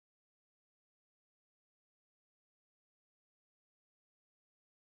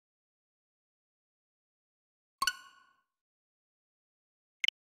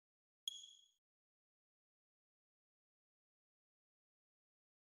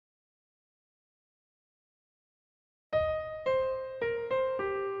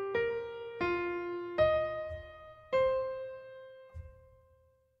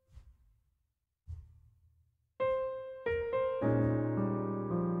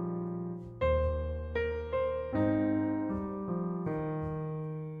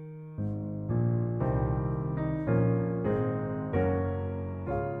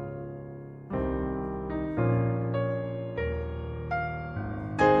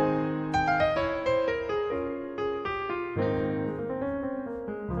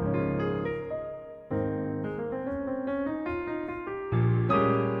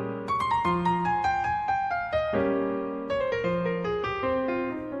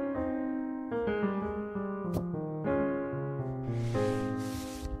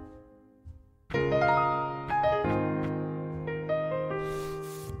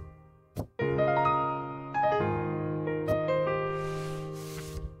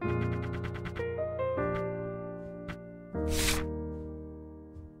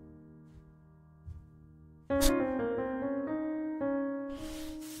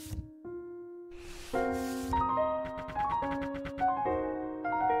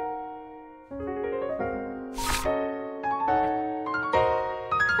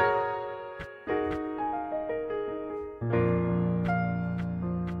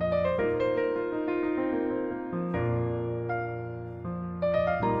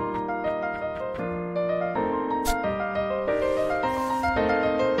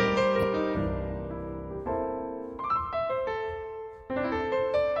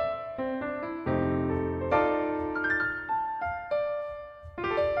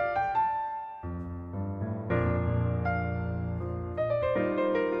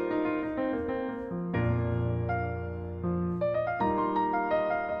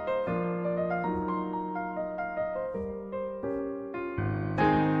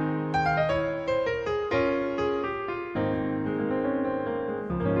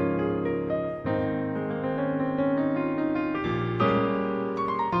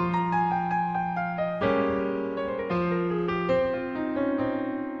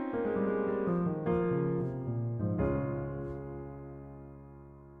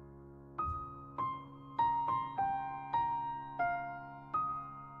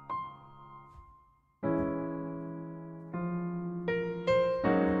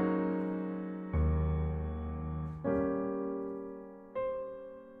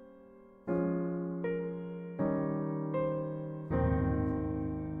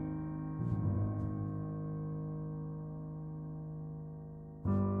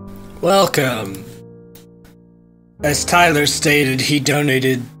Welcome. As Tyler stated, he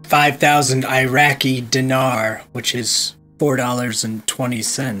donated 5,000 Iraqi dinar, which is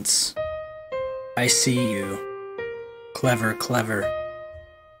 $4.20. I see you. Clever, clever.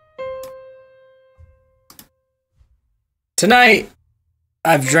 Tonight,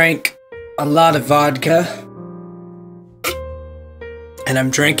 I've drank a lot of vodka, and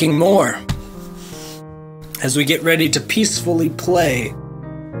I'm drinking more as we get ready to peacefully play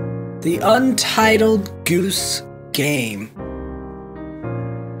the Untitled Goose game.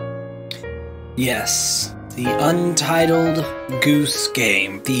 Yes, the Untitled Goose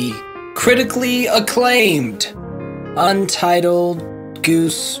game. The critically acclaimed Untitled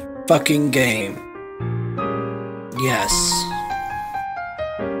Goose fucking game. Yes.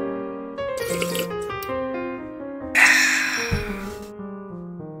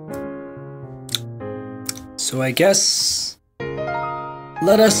 So I guess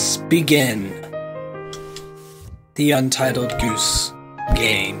let us begin the Untitled Goose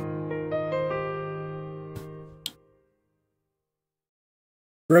game.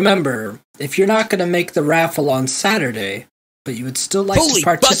 Remember, if you're not going to make the raffle on Saturday, but you would still like to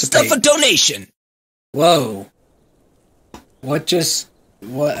participate... Holy butt stuff, a donation! Whoa. What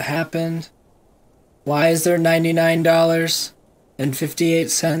happened? Why is there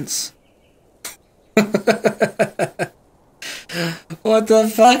 $99.58? What the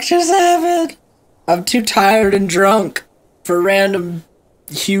fuck just happened? I'm too tired and drunk for random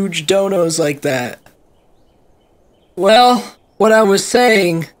huge donos like that. Well, what I was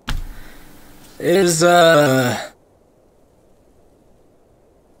saying is, oh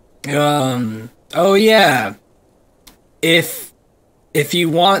yeah. If you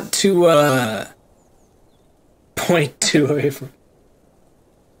want to, point to away from...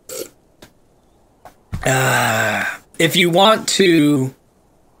 if you want to...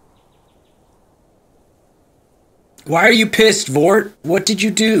 Why are you pissed, Vort? What did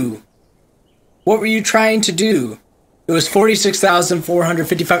you do? What were you trying to do? It was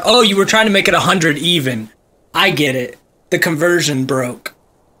 46,455. Oh, you were trying to make it 100 even. I get it. The conversion broke.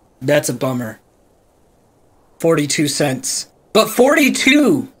 That's a bummer. 42 cents. But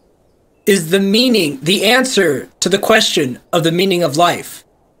 42 is the answer to the question of the meaning of life.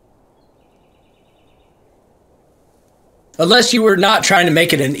 Unless you were not trying to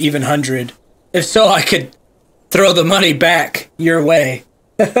make it an even 100. If so, I could throw the money back your way.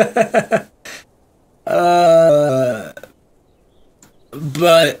 But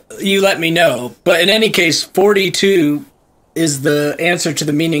you let me know. But in any case, 42 is the answer to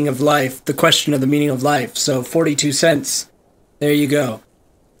the meaning of life, the question of the meaning of life. So 42 cents. There you go.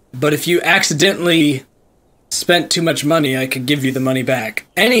 But if you accidentally spent too much money, I could give you the money back.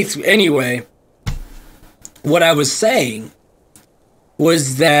 Anyway, what I was saying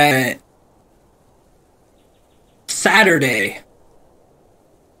was that Saturday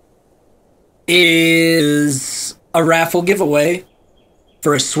is a raffle giveaway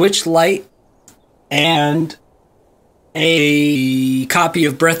for a Switch Lite and a copy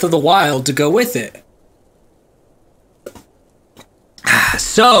of Breath of the Wild to go with it.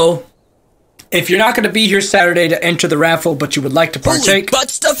 So, if you're not going to be here Saturday to enter the raffle, but you would like to partake... Holy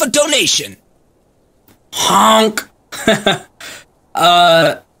butt stuff, a donation! Honk!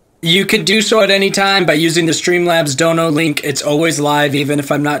 You could do so at any time by using the Streamlabs dono link. It's always live, even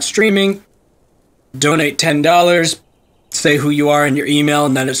if I'm not streaming. Donate $10. Say who you are in your email,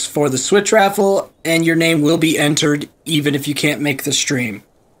 and that is for the Switch raffle, and your name will be entered even if you can't make the stream.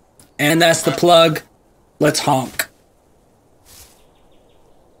 And that's the plug. Let's honk.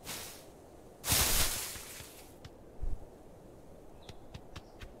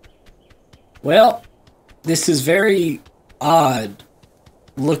 Well, this is very odd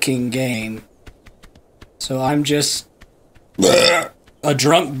looking game. So I'm just a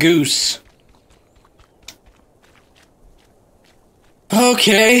drunk goose.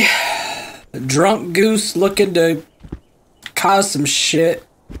 Okay. A drunk goose looking to cause some shit,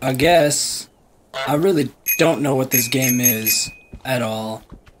 I guess. I really don't know what this game is at all.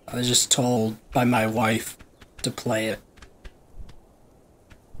 I was just told by my wife to play it.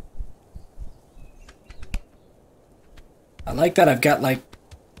 I like that I've got, like,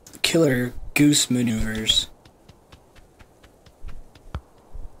 killer goose maneuvers.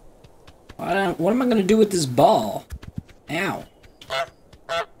 What am I gonna do with this ball? Ow.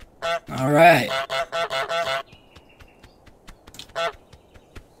 Alright.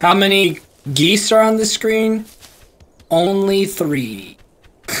 How many geese are on the screen? Only 3.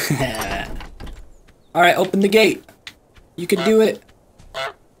 Alright, open the gate. You can do it.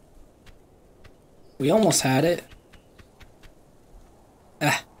 We almost had it.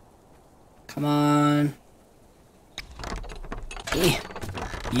 Come on.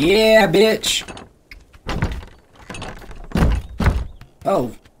 Yeah, bitch.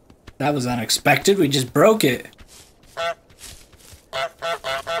 Oh, that was unexpected. We just broke it.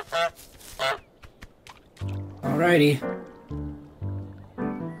 Alrighty.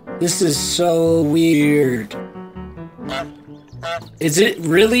 This is so weird. Is it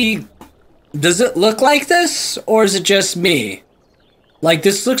really... Does it look like this? Or is it just me? Like,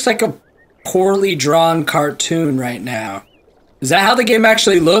 this looks like a poorly drawn cartoon right now. Is that how the game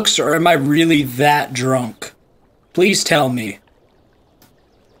actually looks? Or am I really that drunk? Please tell me.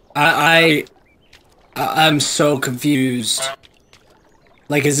 I'm so confused.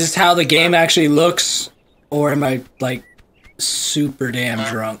 Like, is this how the game actually looks? Or am I, like, super damn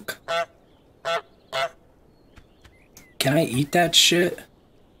drunk? Can I eat that shit?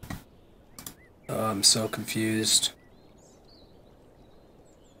 Oh, I'm so confused.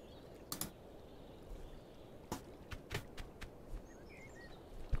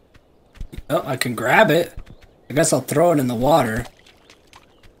 Oh, I can grab it. I guess I'll throw it in the water.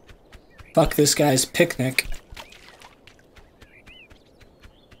 Fuck this guy's picnic.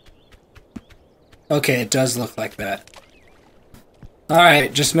 Okay, it does look like that.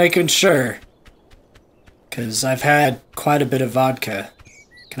 Alright, just making sure. Because I've had quite a bit of vodka.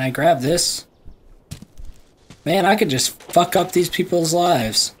 Can I grab this? Man, I could just fuck up these people's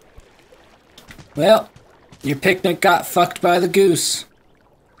lives. Well, your picnic got fucked by the goose.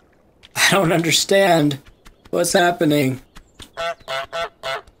 I don't understand what's happening.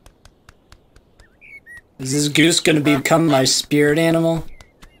 Is this goose gonna become my spirit animal?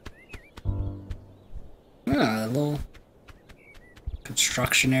 Ah, a little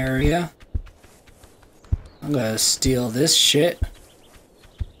construction area. I'm gonna steal this shit.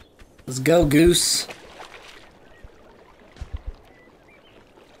 Let's go, Goose.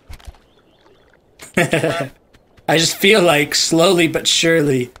 I just feel like slowly but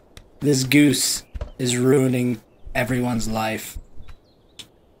surely this goose is ruining everyone's life.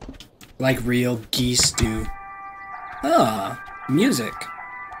 Like real geese do. Ah, music.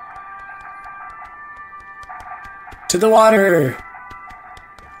 To the water!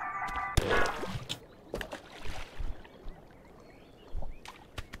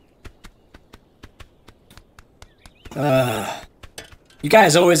 You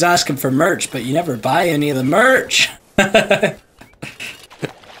guys always asking for merch, but you never buy any of the merch.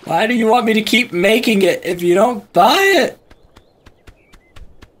 Why do you want me to keep making it if you don't buy it?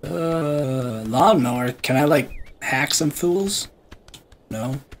 Lawnmower. Can I, like, hack some fools?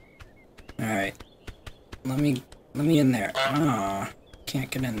 No? Alright. Let me in there. Ah, can't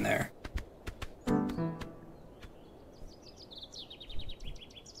get in there.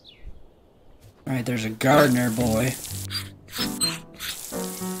 Alright, there's a gardener boy.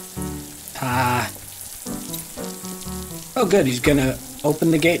 Ah. Oh good, he's gonna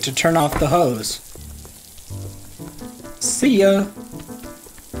open the gate to turn off the hose. See ya.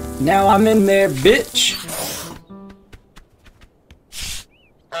 Now I'm in there, bitch.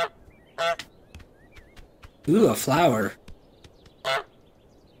 Ooh, a flower. I'm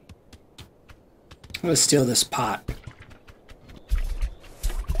gonna steal this pot.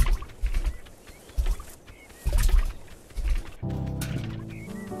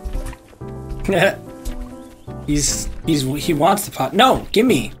 He wants the pot. No,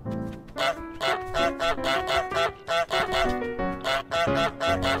 gimme.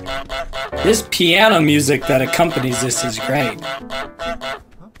 This piano music that accompanies this is great.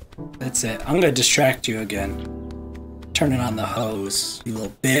 That's it. I'm gonna distract you again. Turning on the hose, you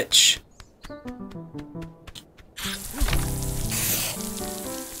little bitch.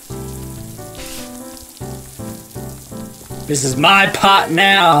 This is my pot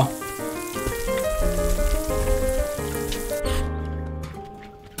now.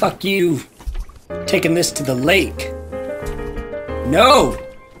 Fuck you. Taking this to the lake. No!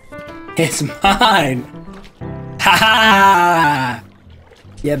 It's mine! Ha ha!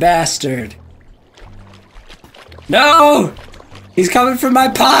 You bastard. No! He's coming for my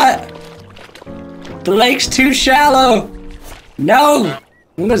pot! The lake's too shallow! No!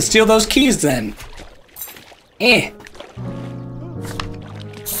 I'm gonna steal those keys then. Eh.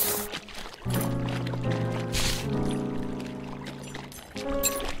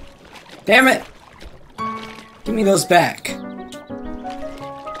 Damn it! Give me those back.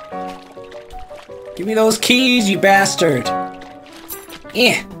 Give me those keys, you bastard!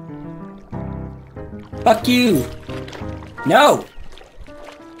 Eh! Fuck you! No!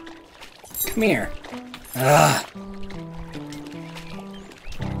 Come here. Ugh.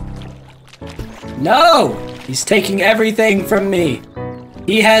 No! He's taking everything from me.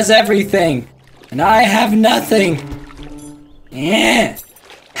 He has everything, and I have nothing. Yeah.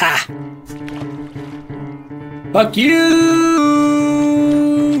 Ha. Fuck you.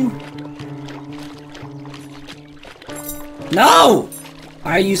 No!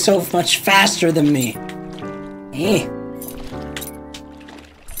 Why are you so much faster than me? Eh.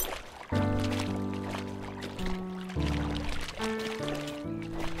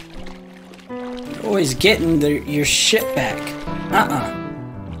 You're always getting your shit back.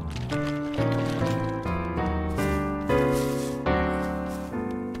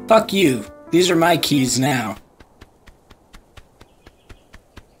 Fuck you. These are my keys now.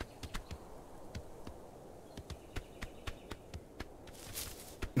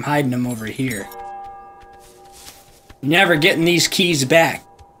 I'm hiding them over here. You're never getting these keys back,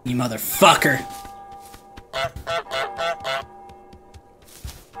 you motherfucker.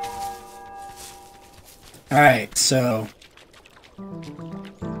 Alright, so...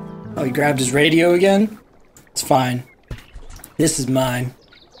 Oh, he grabbed his radio again? It's fine. This is mine.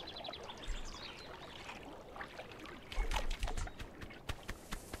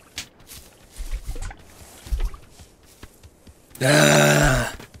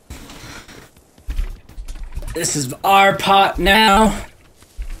 This is our pot now.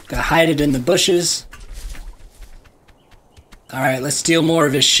 Gotta hide it in the bushes. Alright, let's steal more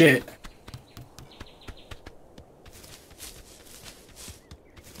of his shit.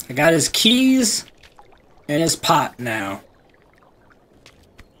 I got his keys and his pot now.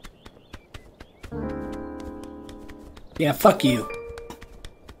 Yeah, fuck you.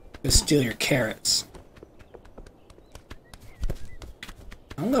 Go steal your carrots.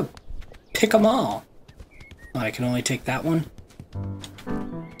 I'm gonna pick them all. Oh, I can only take that one?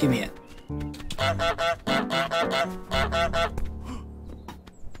 Give me it.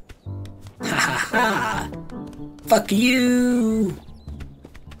 Ha ha ha! Fuck you!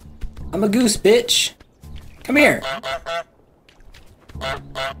 I'm a goose, bitch! Come here!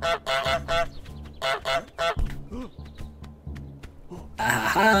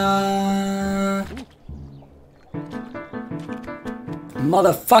 Ah!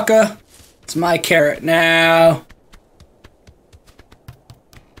 Motherfucker! It's my carrot now!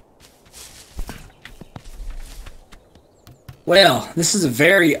 Well, this is a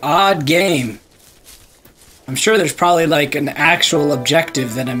very odd game. I'm sure there's probably like an actual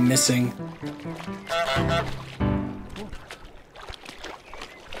objective that I'm missing.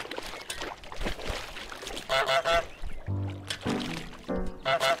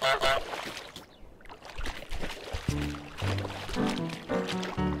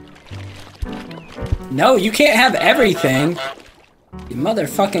 No, you can't have everything. You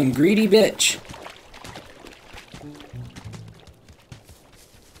motherfucking greedy bitch.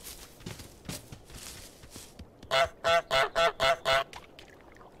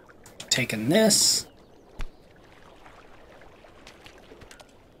 Taking this.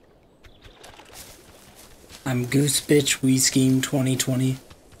 I'm Goose Bitch, we Skeem 2020.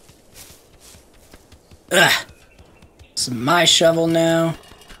 Ugh. This is my shovel now.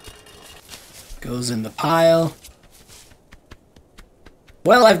 Goes in the pile.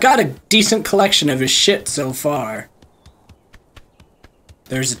 Well, I've got a decent collection of his shit so far.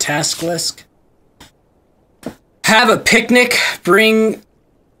 There's a task list. Have a picnic. Bring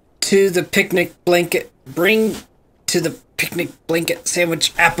to the picnic blanket. Bring to the picnic blanket.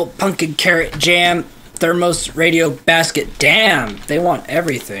 Sandwich, apple, pumpkin, carrot, jam, thermos, radio, basket. Damn, they want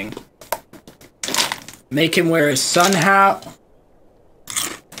everything. Make him wear his sun hat.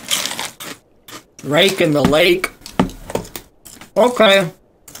 Rake in the lake. Okay.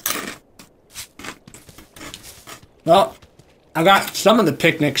 Well, I got some of the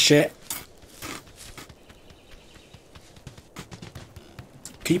picnic shit.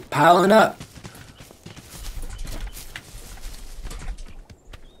 Keep piling up.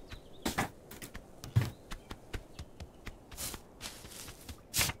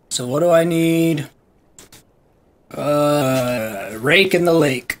 So what do I need? Rake in the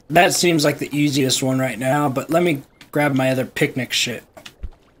lake. That seems like the easiest one right now, but let me grab my other picnic shit.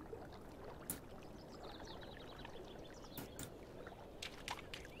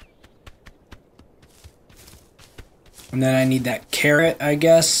 And then I need that carrot, I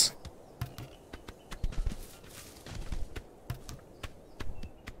guess.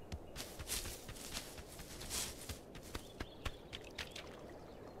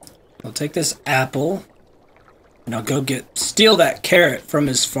 I'll take this apple. And I'll go steal that carrot from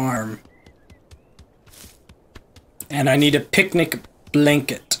his farm. And I need a picnic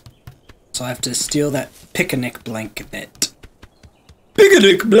blanket. So I have to steal that picnic blanket.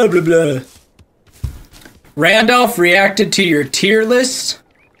 Picnic, blah, blah, blah. Randolph reacted to your tier list.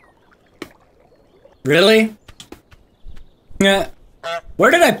 Really? Yeah.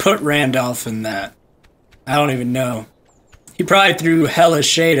 Where did I put Randolph in that? I don't even know. He probably threw hella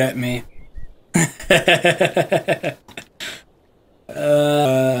shade at me.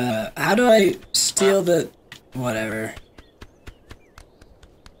 How do I steal the... Whatever.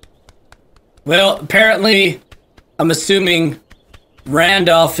 Well, apparently, I'm assuming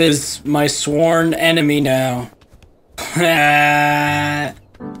Randolph is my sworn enemy now.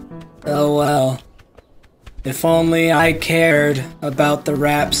 Oh well. If only I cared about the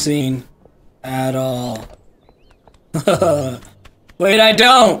rap scene at all. Wait, I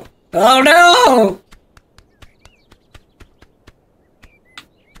don't! Oh no!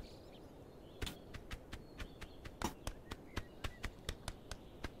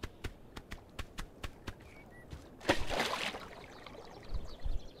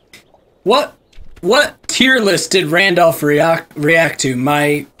 What tier list did Randolph react to?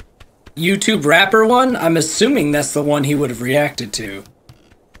 My YouTube rapper one? I'm assuming that's the one he would have reacted to.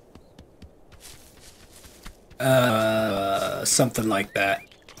 Something like that.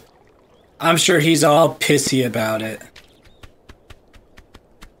 I'm sure he's all pissy about it.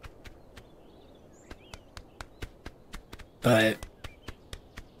 But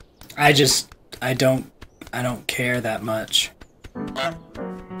I don't care that much.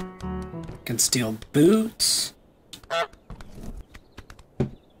 Can steal boots.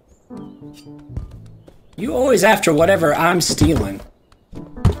 You always after whatever I'm stealing.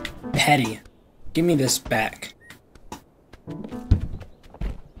 Petty. Give me this back.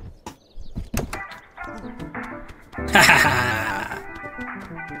 Ha ha ha!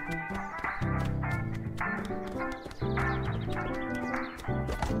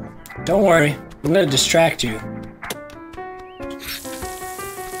 Don't worry, I'm gonna distract you.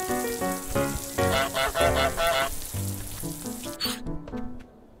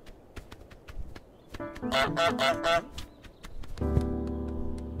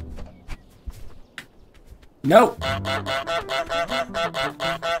 Nope.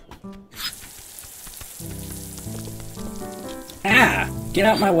 Ah! Get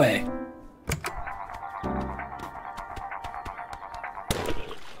out my way.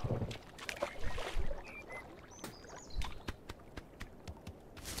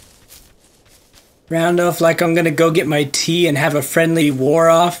 Round off like I'm gonna go get my tea and have a friendly war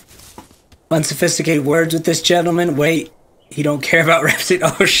off. Unsophisticated words with this gentleman. Wait, he don't care about Rhapsody.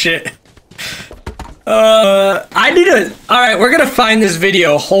 Oh shit. I need to... Alright, we're gonna find this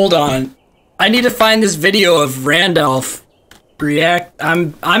video. Hold on. I need to find this video of Randolph react.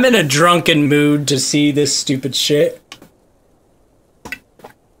 I'm in a drunken mood to see this stupid shit.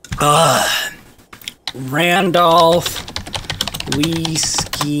 Randolph, we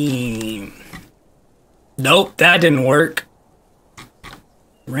scheme. Nope, that didn't work.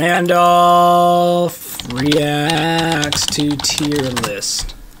 Randolph reacts to tier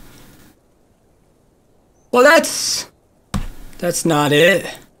list. Well, that's not it.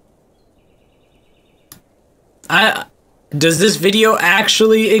 Does this video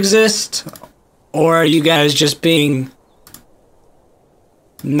actually exist? Or are you guys just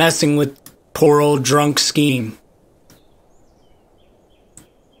messing with poor old drunk Skeem?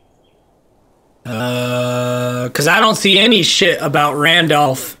 Cause I don't see any shit about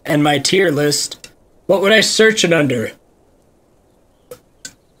Randolph and my tier list. What would I search it under?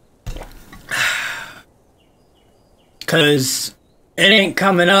 Cause it ain't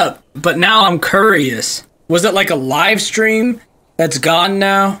coming up, but now I'm curious. Was it like a live stream that's gone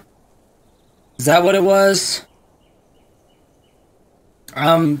now? Is that what it was?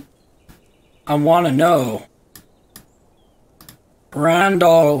 I want to know.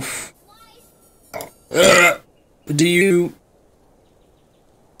 Randolph. Did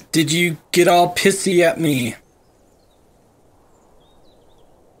you get all pissy at me?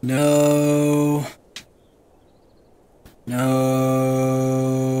 No. No.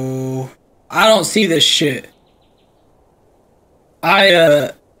 I don't see this shit.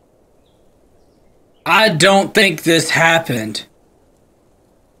 I don't think this happened.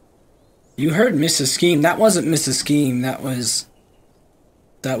 You heard Mrs. Skeem. That wasn't Mrs. Skeem.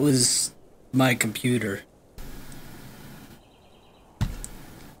 That was my computer.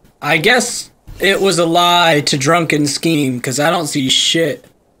 I guess it was a lie to drunken Skeem, because I don't see shit.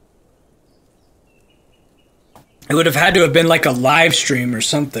 It would have had to have been like a live stream or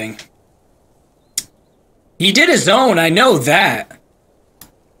something. He did his own, I know that.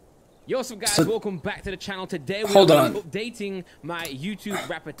 Yo, what's up, guys? Welcome back to the channel. Today we're updating my YouTube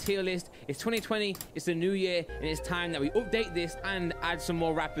rapper tier list. It's 2020, it's the new year, and it's time that we update this and add some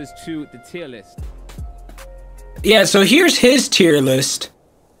more rappers to the tier list. Yeah, so here's his tier list.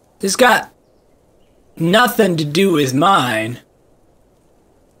 This got nothing to do with mine.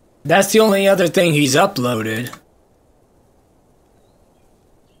 That's the only other thing he's uploaded.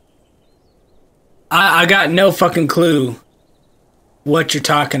 I got no fucking clue what you're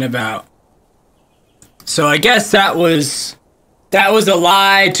talking about. So I guess that was a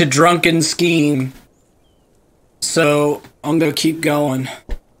lie to drunken Skeem. So I'm gonna keep going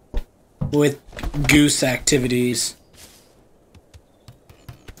with Goose activities.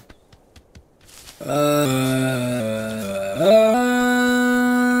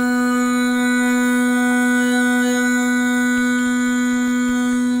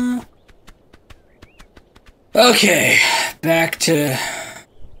 Okay, back to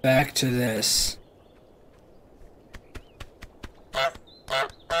this.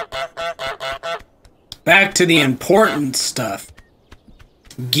 Back to the important stuff.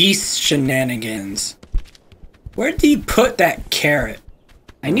 Geese shenanigans. Where did he put that carrot?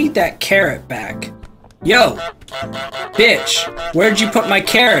 I need that carrot back. Yo, bitch, where'd you put my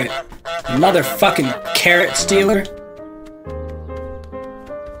carrot? Motherfucking carrot stealer.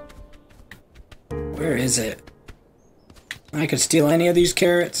 Where is it? I could steal any of these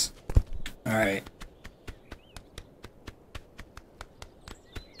carrots? Alright.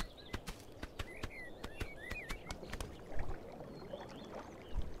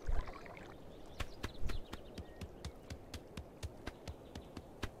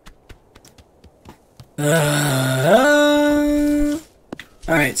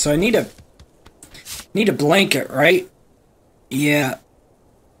 Alright, so I need a blanket, right? Yeah.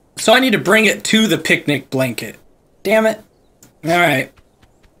 So I need to bring it to the picnic blanket. Damn it. Alright.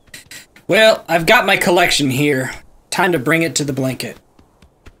 Well, I've got my collection here. Time to bring it to the blanket.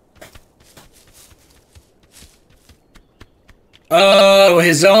 Oh,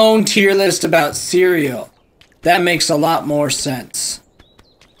 his own tier list about cereal. That makes a lot more sense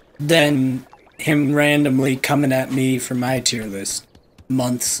than him randomly coming at me for my tier list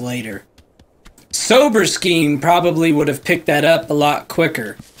months later. Sober Skeem probably would have picked that up a lot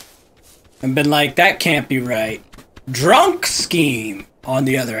quicker and been like, that can't be right. Drunk Skeem, on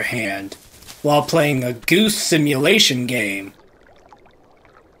the other hand, while playing a Goose simulation game,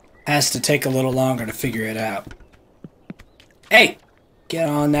 has to take a little longer to figure it out. Hey, get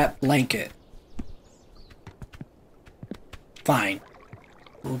on that blanket. Fine.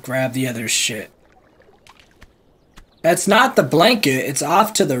 We'll grab the other shit. That's not the blanket. It's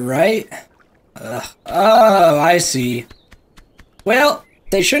off to the right. Ugh. Oh, I see. Well,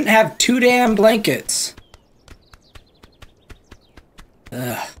 they shouldn't have 2 damn blankets.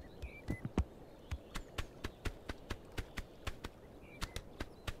 Ugh.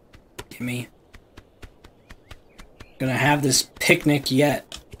 Gimme. Gonna have this picnic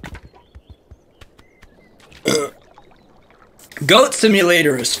yet. Goat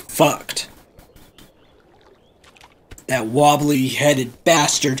Simulator is fucked. That wobbly-headed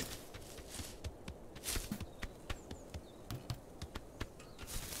bastard.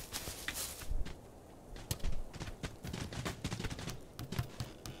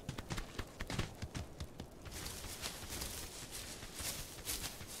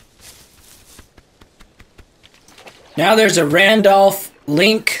 Now there's a Randolph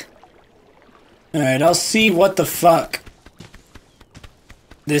link. Alright, I'll see what the fuck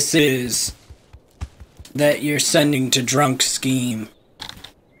this is that you're sending to Drunk Skeem.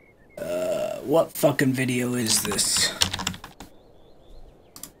 What fucking video is this?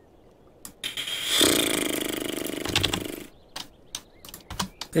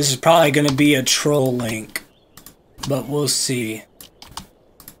 This is probably gonna be a troll link, but we'll see.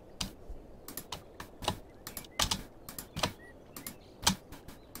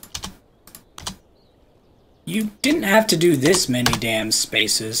 You didn't have to do this many damn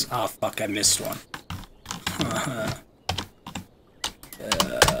spaces. Oh fuck, I missed one.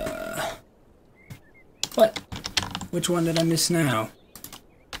 What? Which one did I miss now?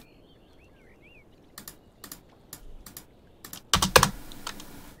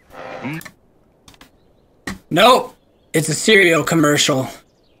 Nope! It's a cereal commercial.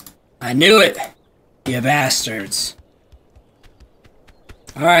 I knew it! You bastards.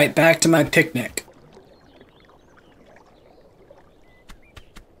 Alright, back to my picnic.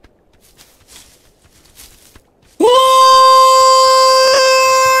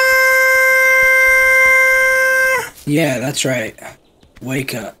 Yeah, that's right.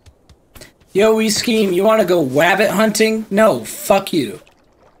 Wake up. Yo, we Skeem, you wanna go wabbit hunting? No, fuck you.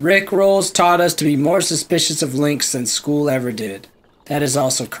 Rick Rolls taught us to be more suspicious of links than school ever did. That is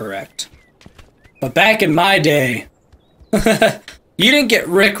also correct. But back in my day, you didn't get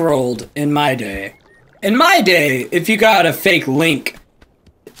Rickrolled in my day. In my day, if you got a fake link,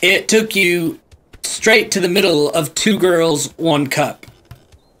 it took you straight to the middle of 2 girls, 1 cup.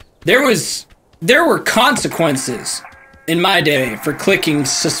 There were consequences in my day for clicking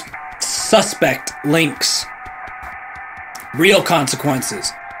suspect links. Real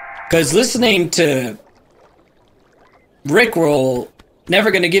consequences. Because listening to Rickroll,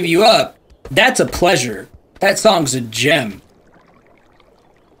 Never Gonna Give You Up, that's a pleasure. That song's a gem.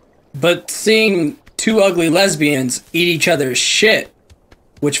 But seeing 2 ugly lesbians eat each other's shit,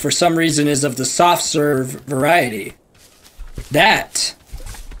 which for some reason is of the soft serve variety, that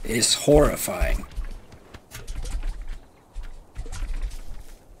is horrifying.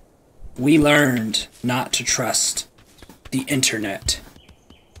 We learned not to trust the internet.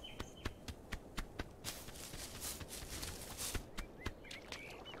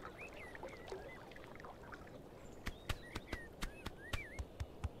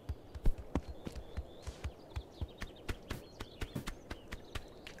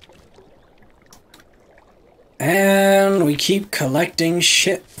 And we keep collecting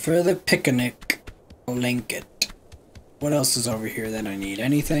shit for the picnic. Blanket. What else is over here that I need?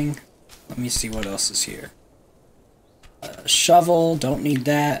 Anything? Let me see what else is here. Shovel, don't need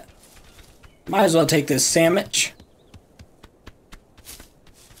that. Might as well take this sandwich.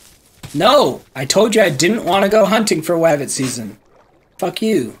 No! I told you I didn't want to go hunting for wabbit season. Fuck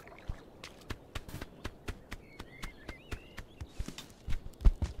you.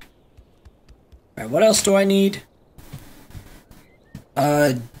 Alright, what else do I need?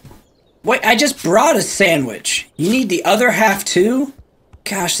 Wait, I just brought a sandwich. You need the other half too?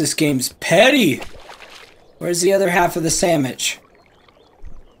 Gosh, this game's petty. Where's the other half of the sandwich?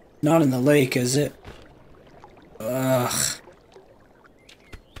 Not in the lake, is it? Ugh.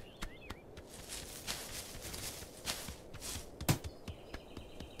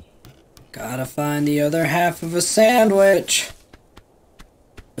 Gotta find the other half of a sandwich.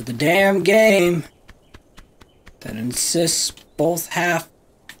 For the damn game that insists both halves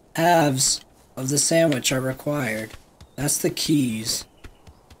of the sandwich are required. That's the keys.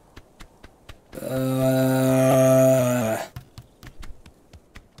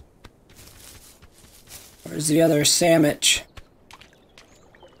 Where's the other sandwich?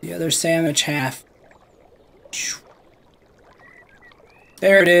 The other sandwich half.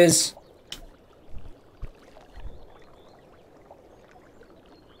 There it is.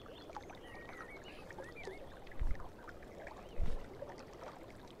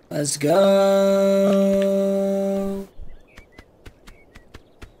 Let's go.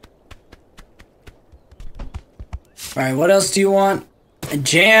 Alright, what else do you want? A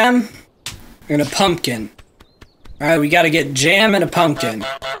jam and a pumpkin. Alright, we gotta get jam and a pumpkin.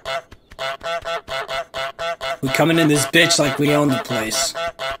 We coming in this bitch like we own the place.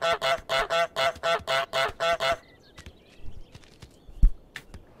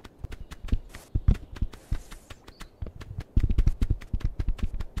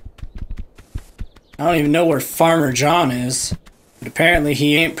 I don't even know where Farmer John is, but apparently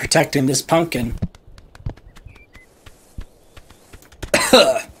he ain't protecting this pumpkin.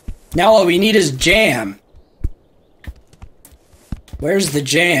 Now all we need is jam. Where's the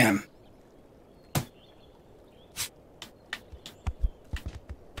jam?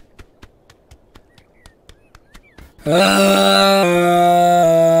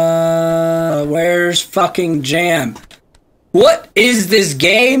 Where's fucking jam? What is this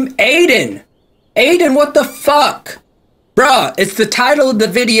game? Aiden! Aiden, what the fuck? Bruh, it's the title of the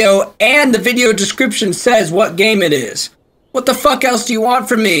video and the video description says what game it is. What the fuck else do you want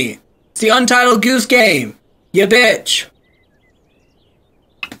from me? It's the Untitled Goose game. You bitch.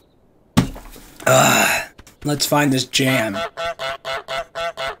 Let's find this jam.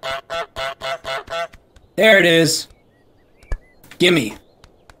 There it is. Gimme.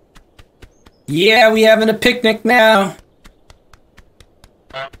 Yeah, we having a picnic now.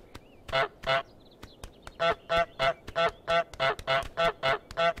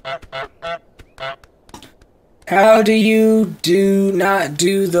 How do you not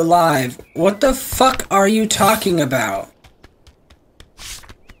do the live? What the fuck are you talking about?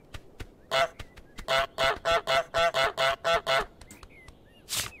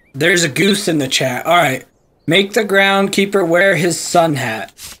 There's a goose in the chat. Alright. Make the groundkeeper wear his sun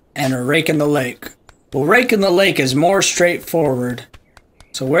hat and a rake in the lake. Well, rake in the lake is more straightforward.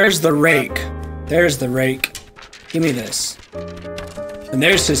 So where's the rake? There's the rake. Give me this. And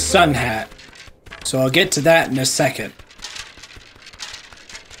there's his sun hat. So I'll get to that in a second.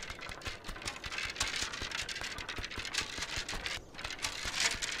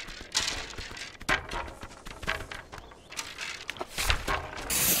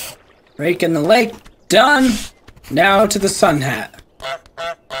 Rake in the lake, done. Now to the sun hat.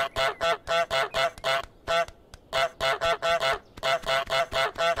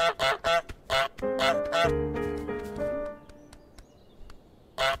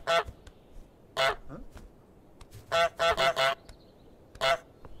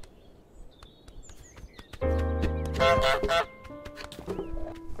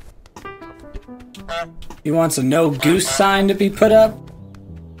 He wants a no goose sign to be put up.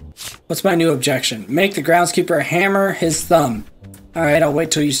 What's my new objection? Make the groundskeeper hammer his thumb. Alright, I'll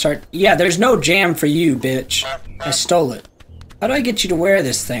wait till you start. Yeah, there's no jam for you, bitch. I stole it. How do I get you to wear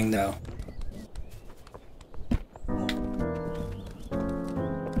this thing, though?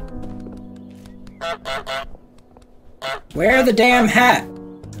 Wear the damn hat.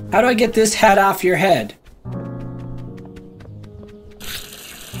 How do I get this hat off your head?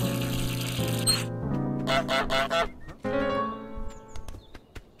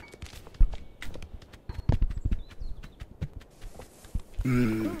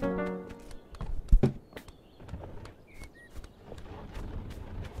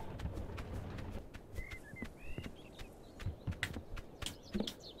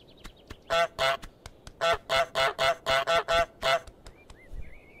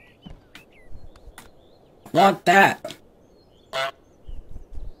 Want that.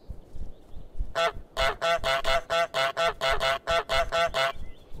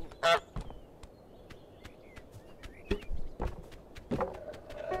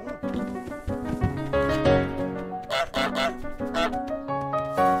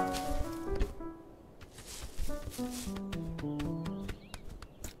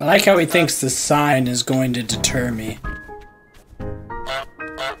 I like how he thinks the sign is going to deter me.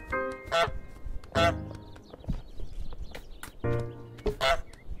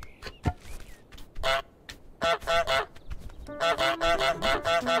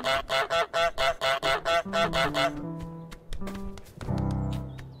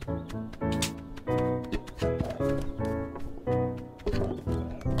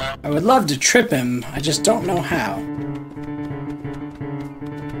 I would love to trip him, I just don't know how.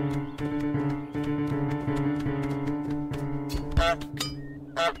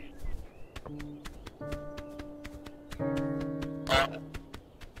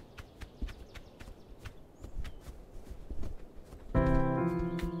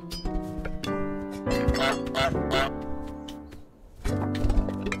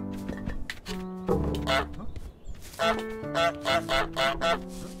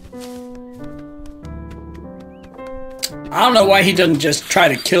 I don't know why he doesn't just try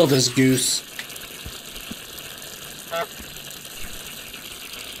to kill this goose.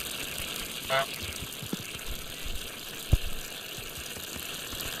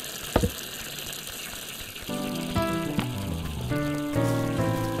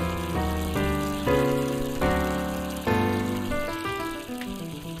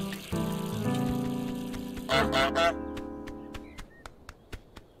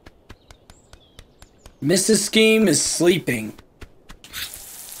 Mrs. Skeem is sleeping.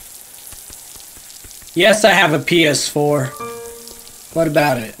 Yes, I have a PS4. What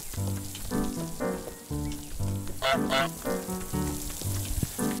about it?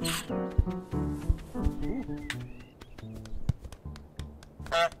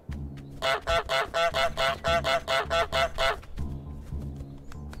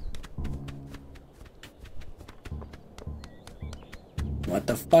 What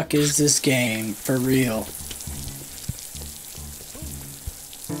the fuck is this game, for real?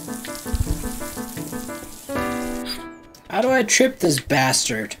 How do I trip this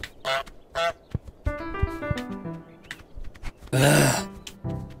bastard? Ugh.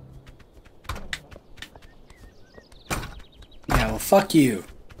 Yeah, well, fuck you.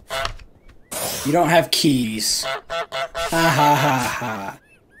 You don't have keys. Ha ha ha ha.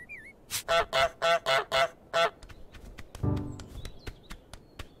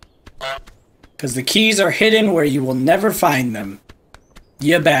 Because the keys are hidden where you will never find them.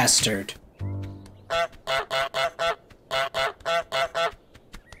 You bastard.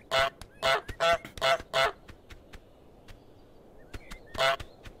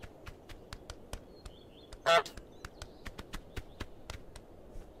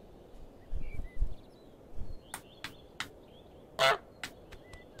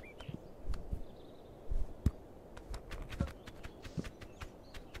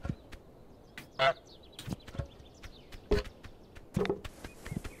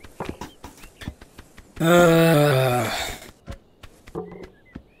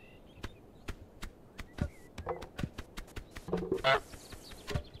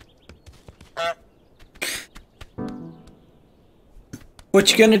 What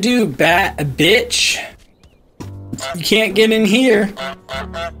you gonna do, bitch? You can't get in here.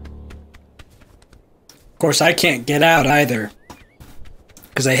 Of course, I can't get out either.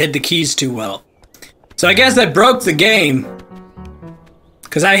 Because I hid the keys too well. So I guess I broke the game.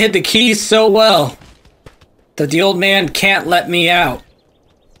 Because I hid the keys so well that the old man can't let me out.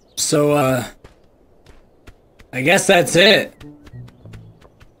 So, I guess that's it.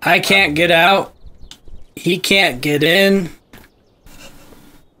 I can't get out. He can't get in.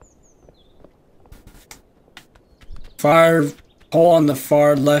 Far hole on the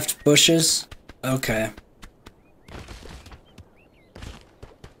far left bushes. Okay.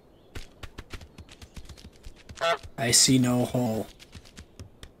 I see no hole.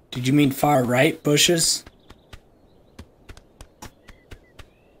 Did you mean far right bushes?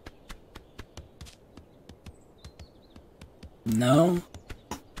 No.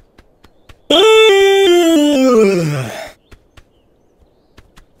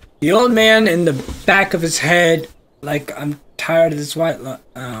 The old man in the back of his head, like, I'm tired of this white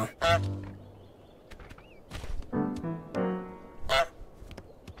oh.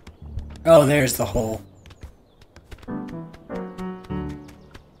 Oh, there's the hole.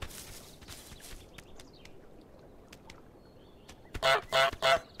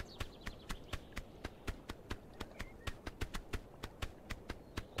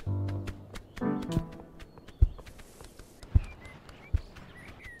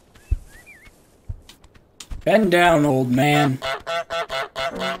 Bend down, old man.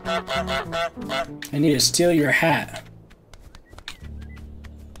 I need to steal your hat.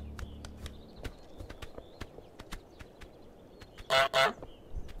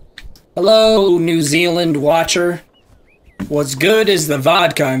 Hello, New Zealand watcher. What's good is the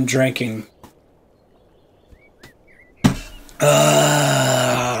vodka I'm drinking.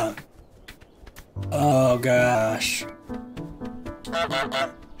 Oh gosh.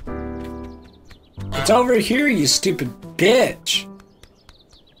 It's over here, you stupid bitch.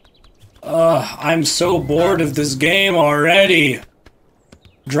 I'm so bored of this game already.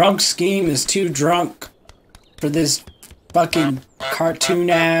 Drunk Skeem is too drunk for this fucking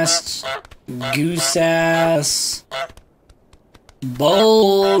cartoon ass, goose ass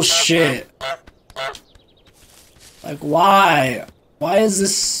bullshit. Like, why? Why is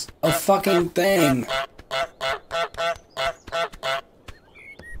this a fucking thing?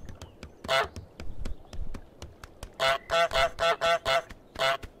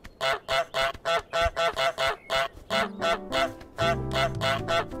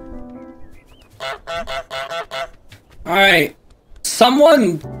 Alright,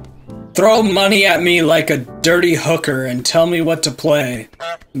 someone throw money at me like a dirty hooker and tell me what to play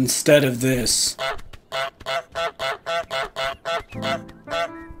instead of this.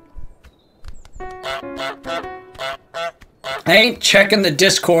 I ain't checking the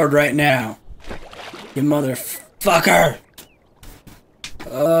Discord right now, you motherfucker.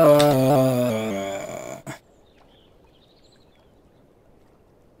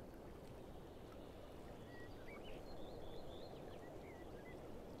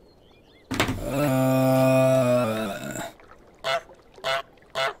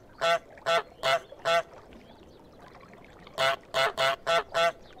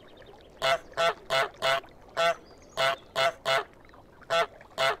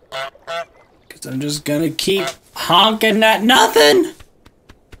 I'm just gonna keep honking at nothing.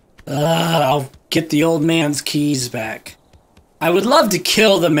 I'll get the old man's keys back. I would love to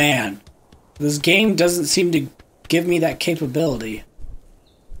kill the man. This game doesn't seem to give me that capability.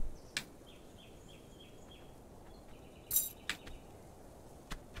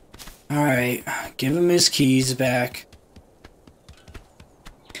 Alright, give him his keys back.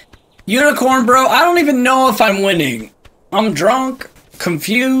 Unicorn bro, I don't even know if I'm winning. I'm drunk,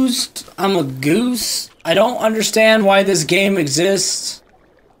 confused, I'm a goose. I don't understand why this game exists.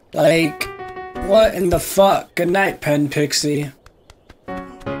 Like, what in the fuck? Good night, Pen Pixie.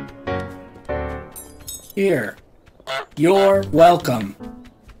 Here. You're welcome.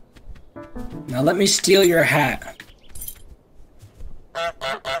 Now let me steal your hat.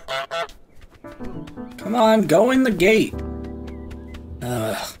 Come on, go in the gate.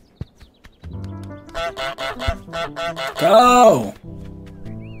 Ugh. Go!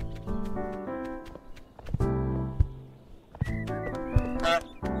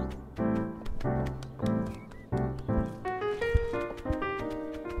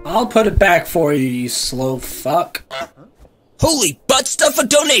 I'll put it back for you, you slow fuck. Holy butt stuff a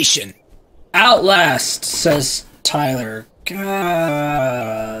donation! Outlast, says Tyler.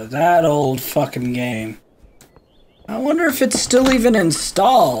 God, that old fucking game. I wonder if it's still even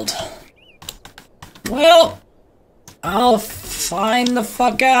installed. Well, I'll find the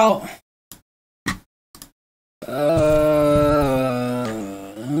fuck out.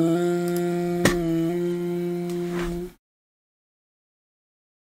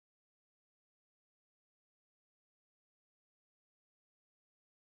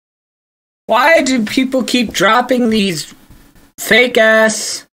 Why do people keep dropping these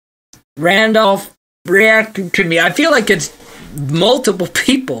fake-ass Randolph reacting to me? I feel like it's multiple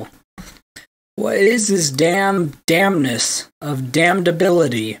people. What is this damnness of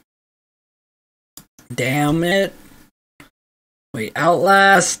damnability? Damn it. Wait,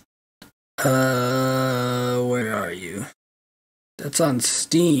 Outlast? Where are you? That's on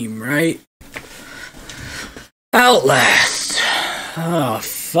Steam, right? Outlast. Oh,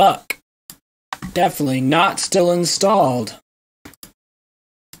 fuck. Definitely not still installed.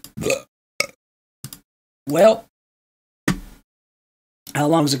 Well, how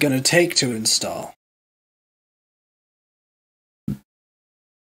long is it going to take to install?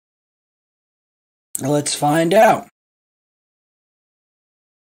 Let's find out.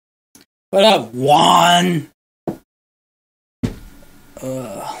 What up, Juan?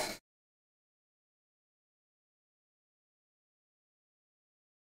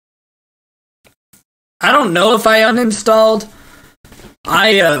 I don't know if I uninstalled.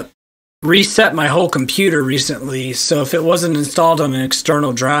 I reset my whole computer recently, so if it wasn't installed on an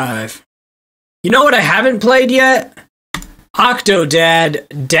external drive. You know what I haven't played yet? Octodad,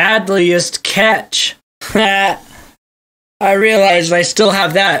 Dadliest Catch. I realized I still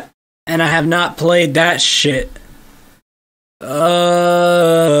have that, and I have not played that shit.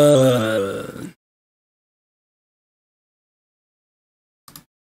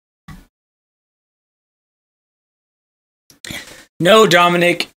 No,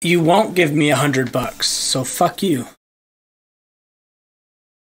 Dominic, you won't give me $100, so fuck you.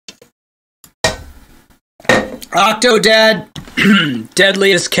 Octodad,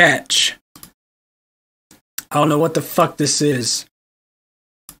 Deadliest Catch. I don't know what the fuck this is.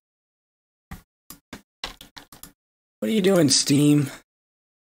 What are you doing, Steam?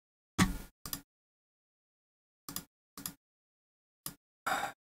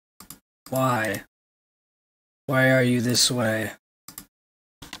 Why? Why are you this way?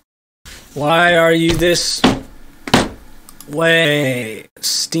 Why are you this way,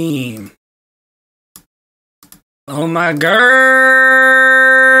 Steam? Oh my god!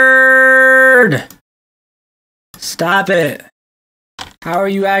 Stop it! How are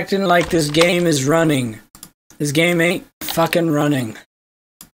you acting like this game is running? This game ain't fucking running.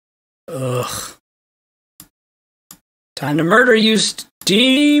 Ugh. Time to murder you,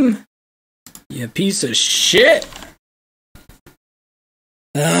 Steam! You piece of shit!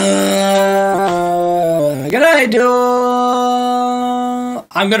 Good idea.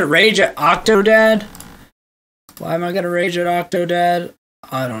 I'm gonna rage at Octodad. Why am I gonna rage at Octodad?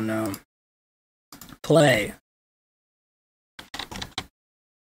 I don't know. Play.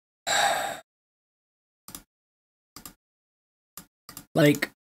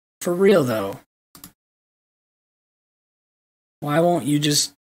 Like, for real though. Why won't you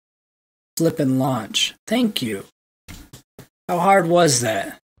just flip and launch? Thank you. How hard was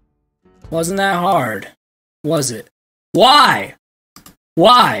that? Wasn't that hard? Was it? Why?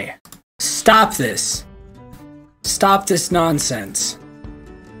 Why? Stop this. Stop this nonsense.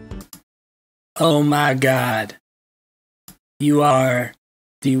 Oh my god. You are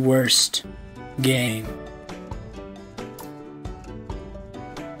the worst game.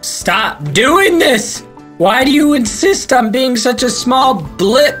 Stop doing this! Why do you insist on being such a small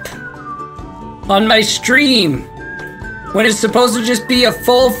blip on my stream when it's supposed to just be a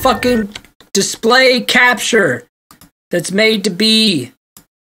full fucking display capture that's made to be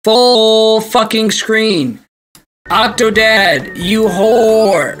full fucking screen? Octodad, you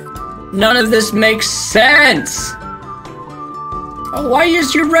whore! None of this makes sense! Oh, why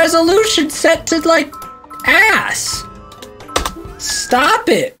is your resolution set to, like, ass? Stop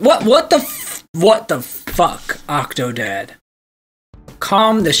it! What the fuck, Octodad?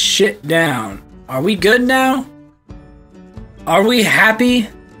 Calm the shit down. Are we good now? Are we happy?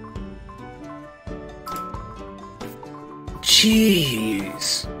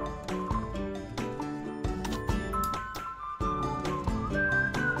 Jeez.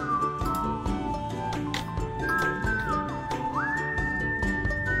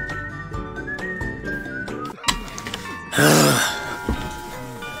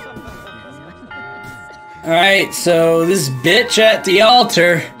 Alright, so this bitch at the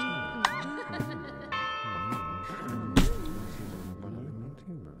altar.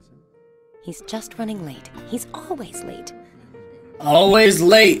 He's just running late. He's always late. Always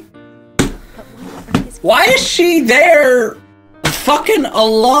late. Why is she there fucking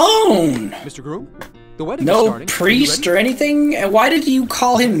alone? Mr. Groom, the wedding is No starting. priest or anything? And why did you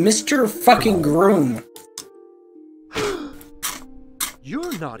call him Mr. fucking Groom?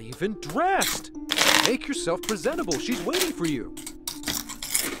 You're not even dressed. Make yourself presentable. She's waiting for you.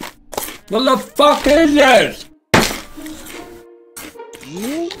 What the fuck is this?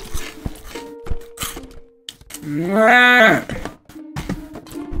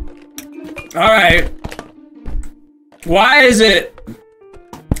 Alright. Why is it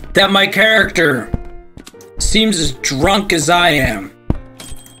that my character seems as drunk as I am?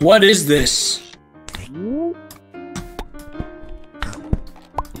 What is this?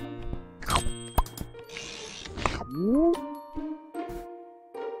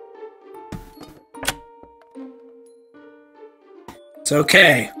 It's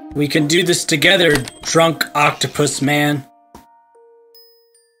okay. We can do this together, drunk octopus man.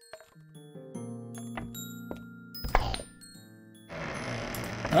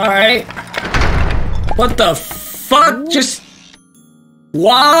 Alright. What the fuck? Just...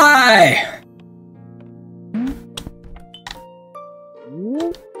 Why?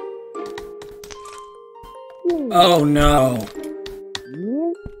 Oh no.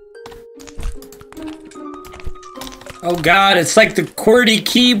 Oh god, it's like the QWERTY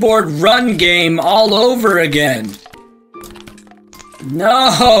keyboard run game all over again.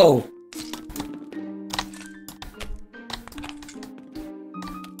 No!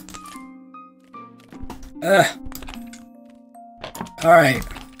 Alright.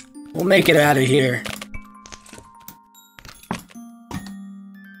 We'll make it out of here.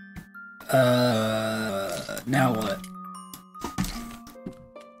 Now what?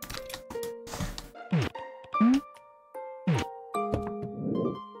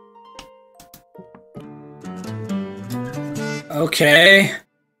 Okay.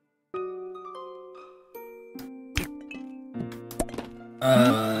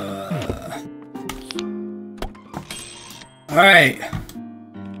 Alright.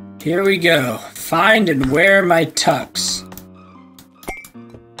 Here we go. Find and wear my tux.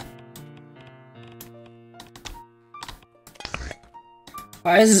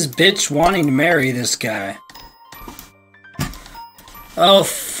 Why is this bitch wanting to marry this guy? Oh,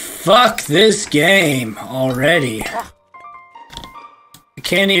 fuck this game already. I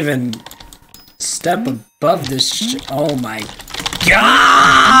can't even step above this shit. Oh my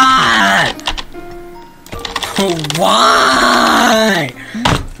god! Why?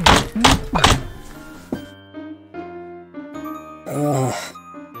 Ugh.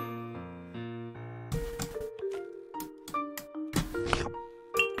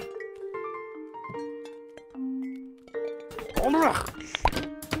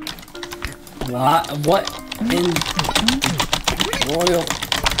 What in royal?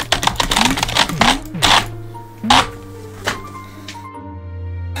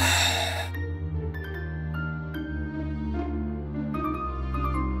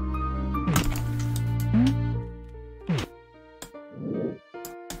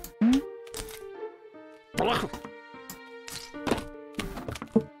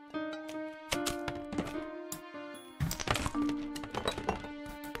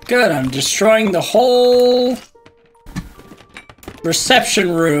 Good, I'm destroying the whole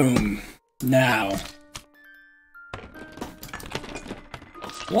reception room now.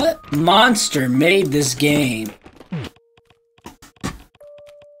 What monster made this game?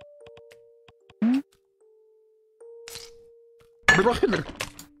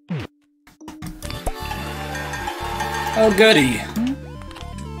 Oh goody.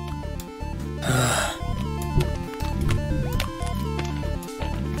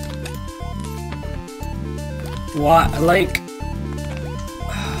 Why? Like...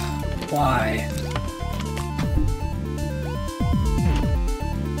 Why?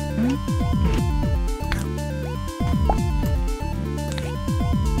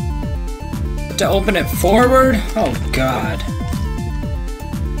 To open it forward? Oh god.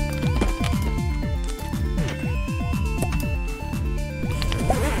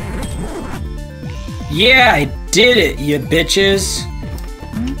 Yeah, I did it, you bitches.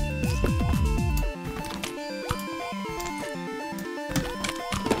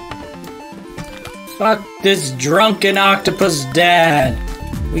 Fuck this drunken octopus dad.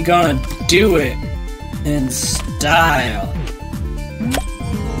 We gonna do it in style.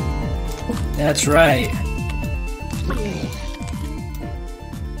 That's right.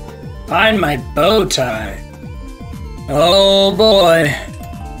 Find my bow tie. Oh boy.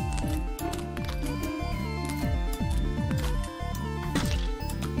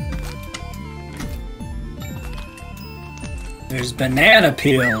 There's banana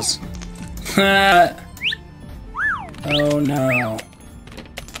peels. Oh no.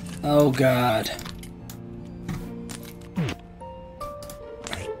 Oh god.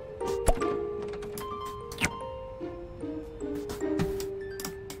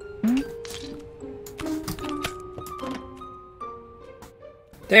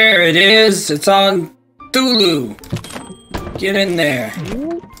 There it is. It's on Thulu. Get in there.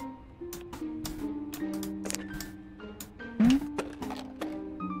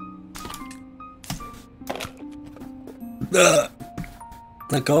 Let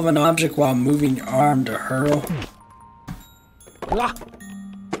go of an object while moving your arm to hurl.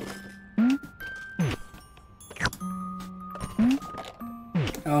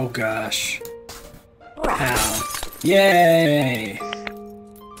 Oh gosh. Ow. Yay!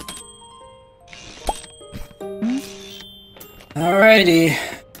 Alrighty.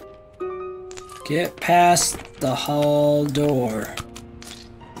 Get past the hall door.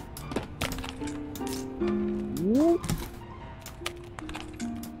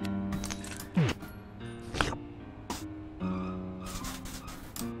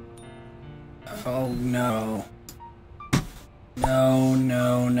 Oh no. No,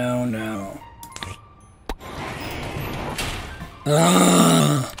 no, no, no.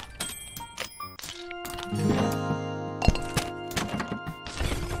 Ugh.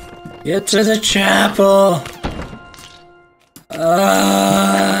 Get to the chapel.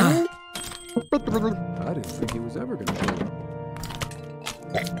 I didn't think he was ever gonna do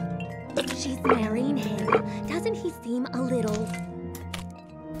it. She's marrying him. Doesn't he seem a little...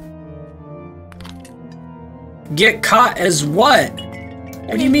 Get caught as what?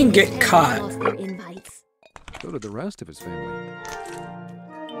 What do you mean get caught? So did the rest of his family.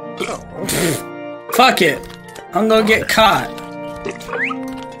 Fuck it. I'm gonna get caught.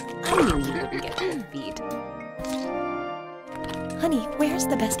 I knew you wouldn't get cold feet. Honey, where's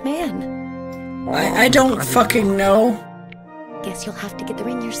the best man? I don't fucking know. Guess you'll have to get the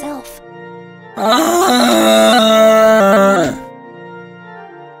ring yourself.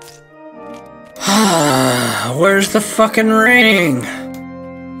 Where's the fucking ring?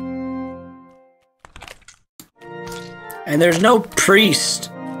 And there's no priest.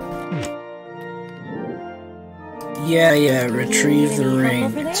 Yeah, retrieve the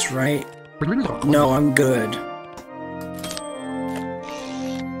ring. That's right. No, I'm good.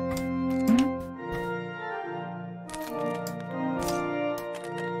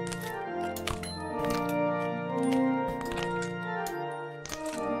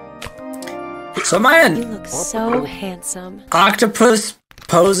 So man, You look so handsome. octopus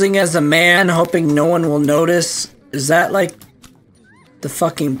posing as a man, hoping no one will notice. Is that like the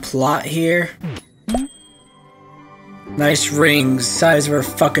fucking plot here? Nice rings, size of her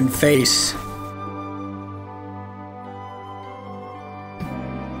fucking face.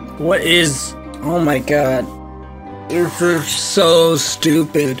 What is? Oh my god, this is so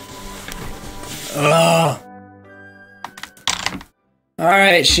stupid. Ugh.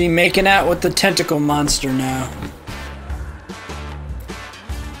 Alright, she making out with the tentacle monster now.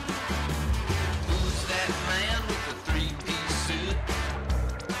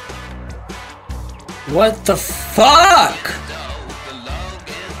 What the fuck?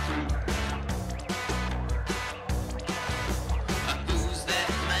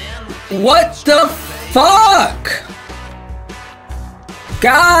 What the fuck?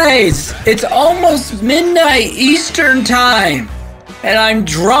 Guys, it's almost midnight Eastern time. And I'm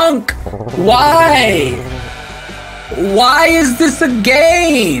drunk. Why? Why is this a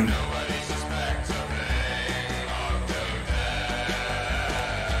game?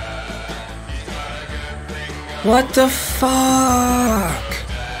 What the fuck?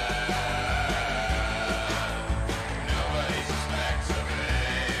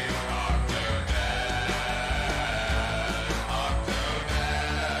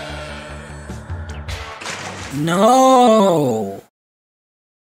 No.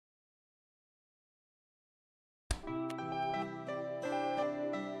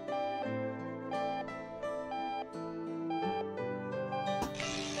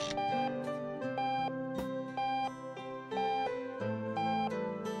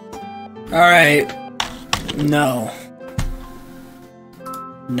 Alright. No.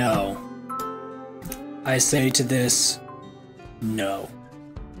 No. I say to this, no.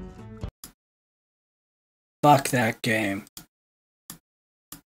 Fuck that game.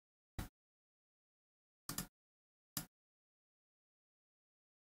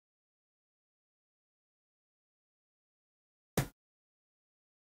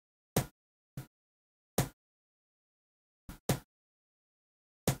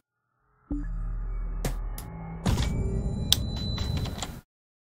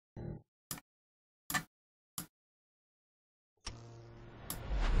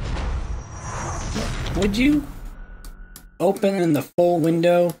 Would you open in the full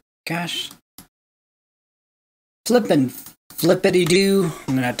window? Gosh. Flippity-doo.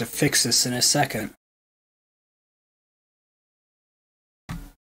 I'm gonna have to fix this in a second.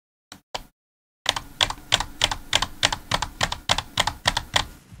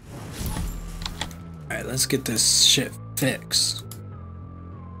 Alright, let's get this shit fixed.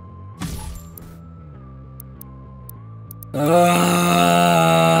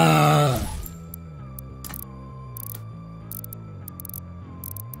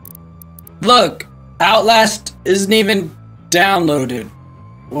 Look, Outlast isn't even downloaded.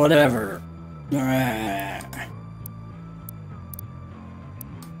 Whatever. Alright.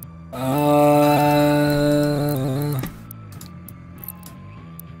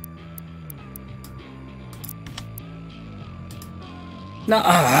 No.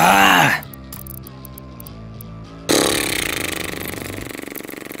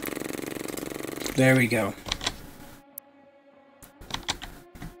 There we go.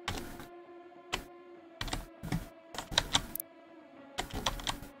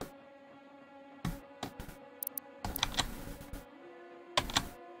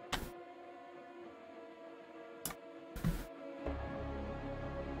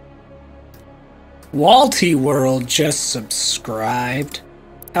 Walty World just subscribed.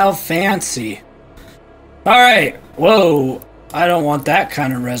 How fancy. Alright, whoa. I don't want that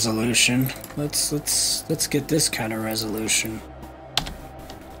kind of resolution. Let's get this kind of resolution.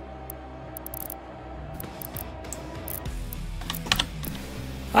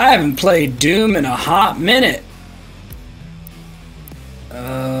 I haven't played Doom in a hot minute.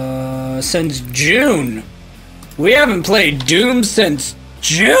 Since June. We haven't played Doom since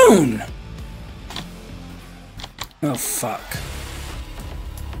June. Oh, fuck.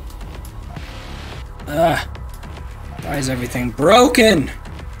 Why is everything broken?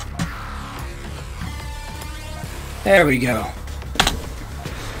 There we go.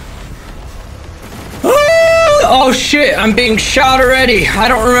 Oh shit, I'm being shot already. I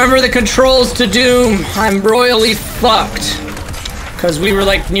don't remember the controls to Doom. I'm royally fucked. Because we were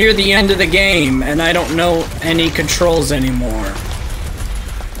like near the end of the game and I don't know any controls anymore.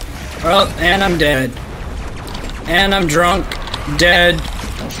 Oh, and I'm dead. And I'm drunk, dead.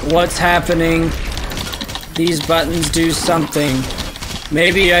 What's happening? These buttons do something.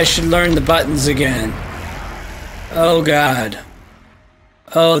 Maybe I should learn the buttons again. Oh god.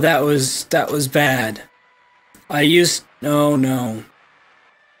 Oh, that was bad. Oh no.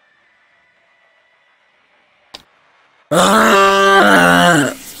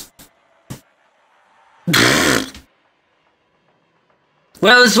 Ah!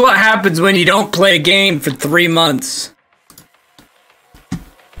 Well, this is what happens when you don't play a game for 3 months.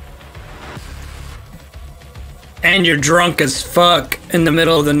 And you're drunk as fuck in the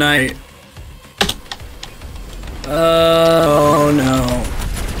middle of the night. Oh no.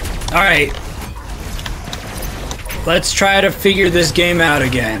 Alright. Let's try to figure this game out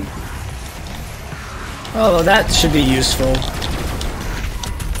again. Oh, that should be useful.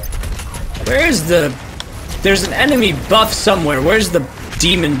 Where's the... There's an enemy buff somewhere. Where's the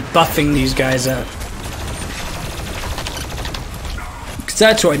demon buffing these guys up? Because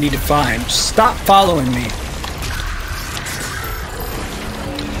that's what I need to find. Stop following me.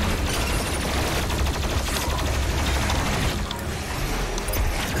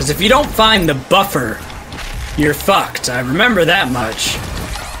 Because if you don't find the buffer, you're fucked. I remember that much.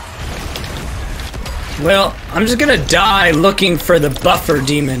 Well, I'm just gonna die looking for the buffer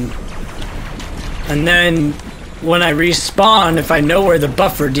demon. And then, when I respawn, if I know where the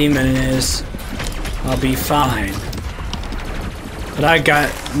buffer demon is, I'll be fine. But I got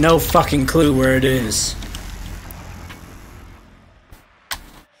no fucking clue where it is.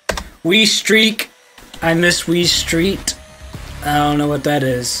 Wee Streak. I miss Wee Street. I don't know what that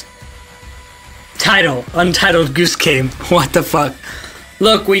is. Title. Untitled Goose Game. What the fuck?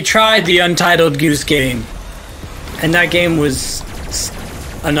 Look, we tried the Untitled Goose Game. And that game was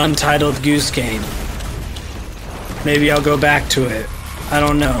an Untitled Goose Game. Maybe I'll go back to it. I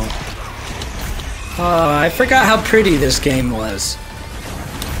don't know. Oh, I forgot how pretty this game was.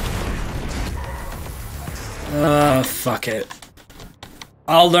 Fuck it.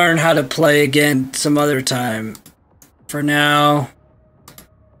 I'll learn how to play again some other time. For now,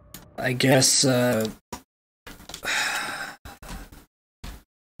 I guess,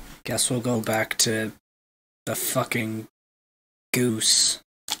 guess we'll go back to the fucking Goose.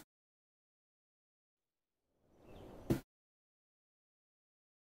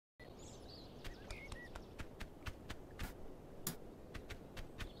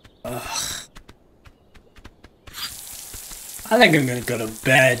 Ugh. I think I'm gonna go to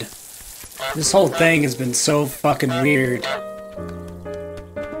bed. This whole thing has been so fucking weird.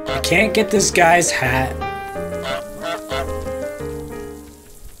 I can't get this guy's hat.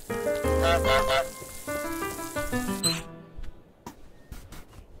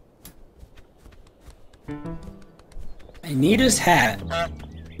 I need his hat,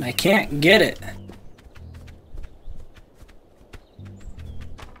 and I can't get it.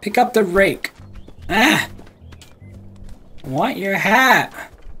 Pick up the rake. Ah! I want your hat.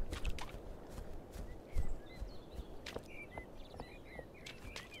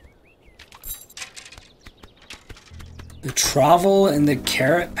 The travel in the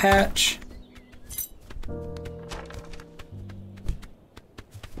carrot patch?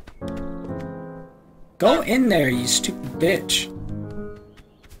 Go in there, you stupid bitch.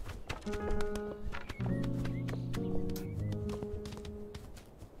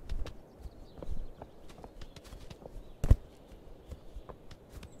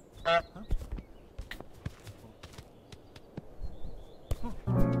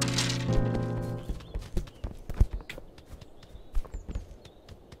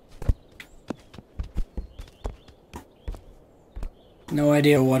 No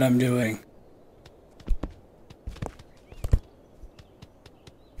idea what I'm doing.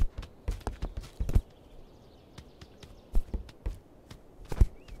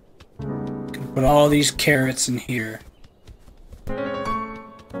 Gonna put all these carrots in here.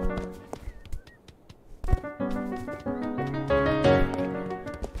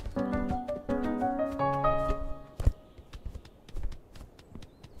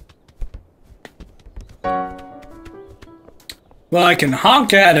 Well, I can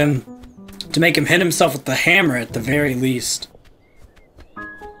honk at him to make him hit himself with the hammer at the very least.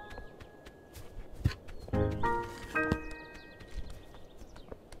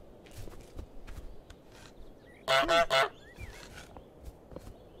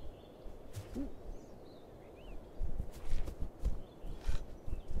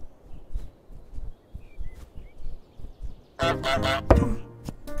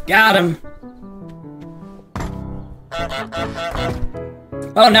 Got him.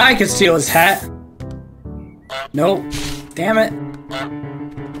 Oh, now I can steal his hat. Nope. Damn it.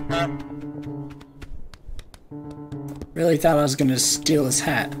 Really thought I was gonna steal his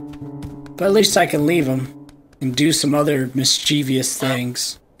hat. But at least I can leave him and do some other mischievous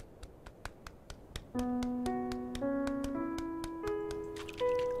things.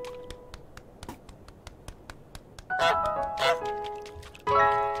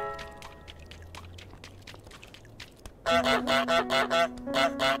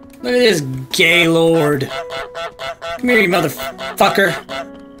 Look at this gay lord. Come here, you motherfucker.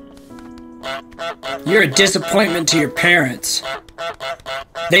 You're a disappointment to your parents.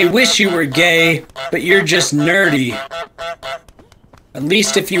 They wish you were gay, but you're just nerdy. At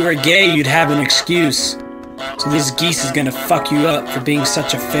least if you were gay, you'd have an excuse. So this geese is gonna fuck you up for being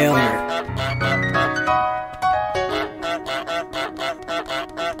such a failure.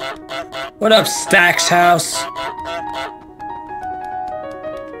 What up, Stack's house?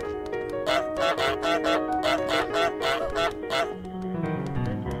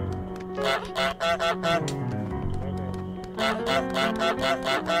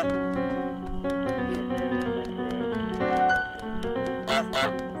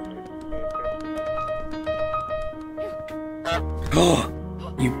 Oh,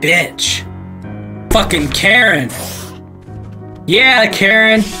 you bitch. Fucking Karen. Yeah,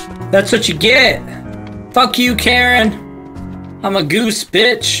 Karen. That's what you get. Fuck you, Karen. I'm a goose,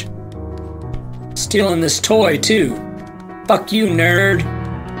 bitch. Stealing this toy, too. Fuck you, nerd.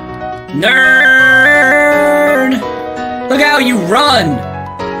 Nerd! Look how you run!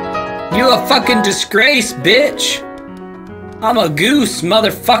 You a fucking disgrace, bitch! I'm a goose,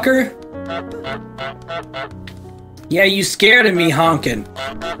 motherfucker! Yeah, you scared of me honking.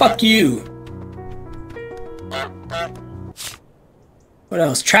 Fuck you. What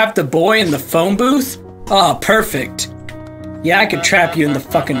else? Trap the boy in the phone booth? Oh, perfect. Yeah, I could trap you in the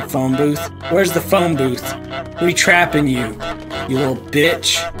fucking phone booth. Where's the phone booth? We trapping you, you little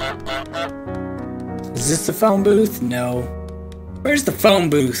bitch. Is this the phone booth? No. Where's the phone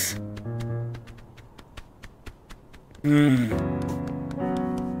booth?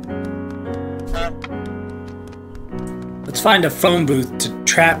 Let's find a phone booth to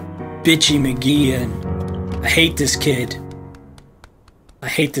trap bitchy McGee in. I hate this kid. I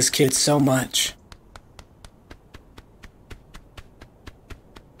hate this kid so much.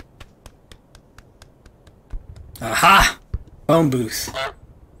 Aha! Phone booth.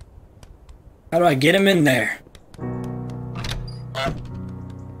 How do I get him in there?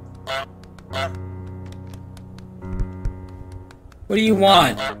 What do you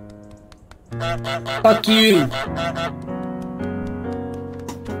want? Fuck you!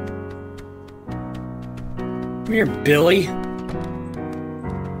 Come here, Billy.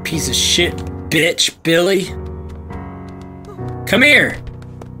 Piece of shit, bitch, Billy. Come here!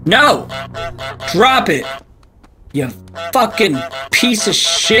 No! Drop it! You fucking piece of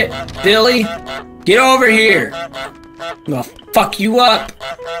shit, Billy! Get over here! I'm gonna fuck you up!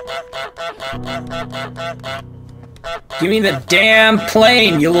 Give me the damn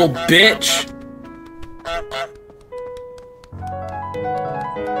plane, you little bitch.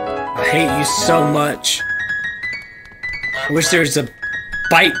 I hate you so much. I wish there was a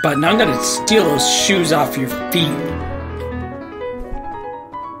bite button. I'm gonna steal those shoes off your feet.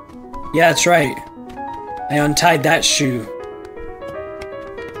 Yeah, that's right. I untied that shoe.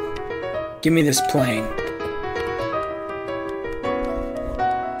 Give me this plane.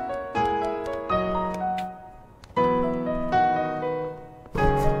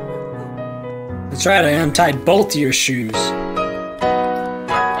 That's right, I untied both of your shoes.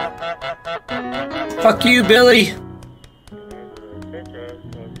 Fuck you, Billy.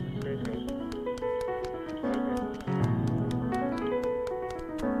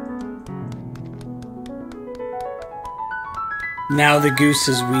 Now the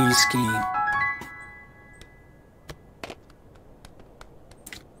Goose's wee Skeem.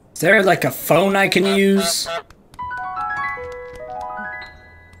 Is there like a phone I can use?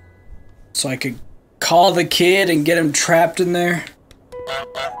 So I could call the kid and get him trapped in there?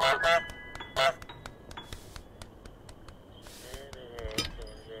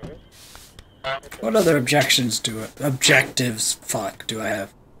 What other objectives do I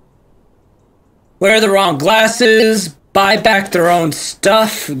have? Wear the wrong glasses, buy back their own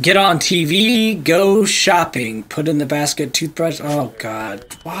stuff, get on TV, go shopping, put in the basket, toothbrush. Oh god,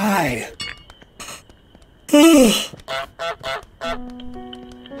 why?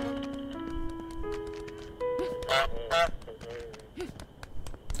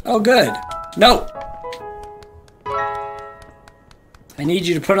 Oh good. No. I need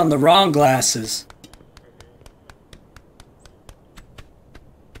you to put on the wrong glasses.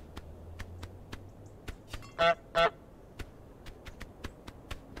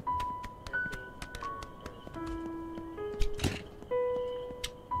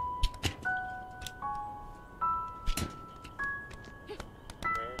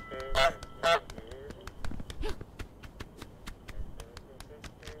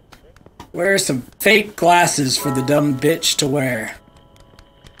 Wear some fake glasses for the dumb bitch to wear.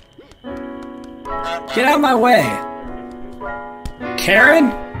 Get out of my way. Karen?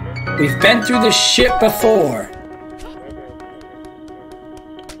 We've been through this shit before.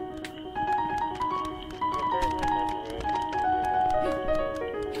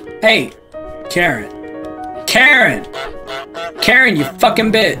 Hey, Karen. Karen! Karen, you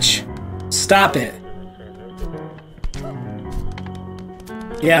fucking bitch. Stop it.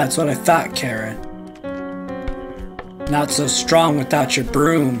 Yeah, that's what I thought, Karen. Not so strong without your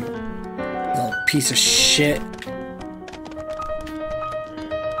broom, little piece of shit.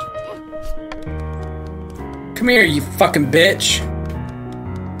 Come here, you fucking bitch.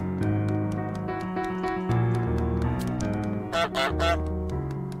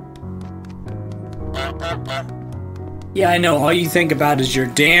 Yeah, I know, all you think about is your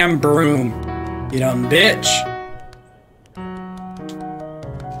damn broom, you dumb bitch.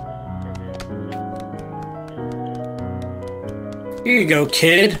 Here you go,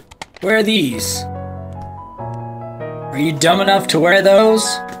 kid. Wear these. Are you dumb enough to wear those?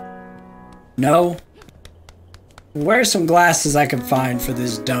 No? Wear some glasses I can find for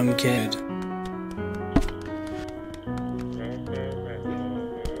this dumb kid.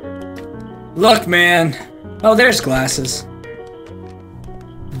 Look, man. Oh, there's glasses.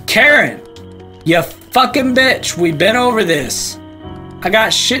 Karen! You fucking bitch! We've been over this. I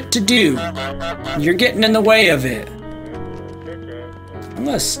got shit to do. You're getting in the way of it. I'm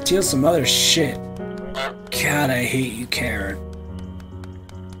gonna steal some other shit. God, I hate you, Karen.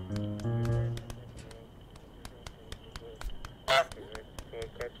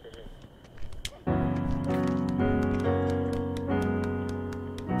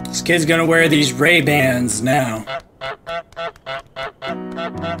 This kid's gonna wear these Ray-Bans now.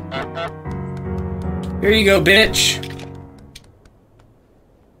 Here you go, bitch.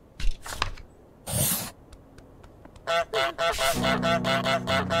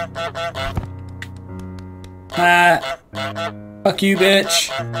 Fuck you, bitch.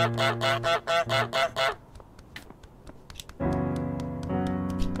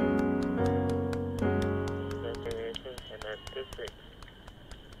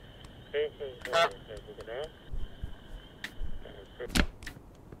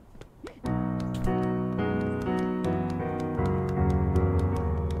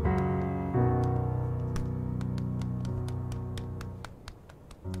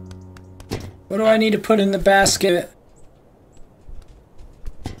 What do I need to put in the basket?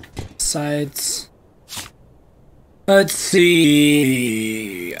 Sides. Let's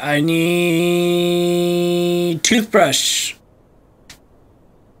see. I need toothbrush.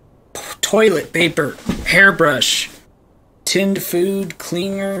 toilet paper, hairbrush, tinned food,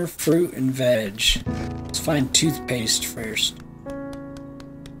 cleaner, fruit, and veg. Let's find toothpaste first.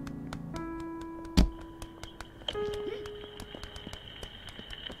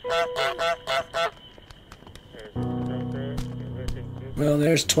 Well,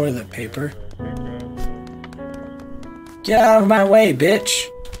 there's toilet paper. Get out of my way, bitch!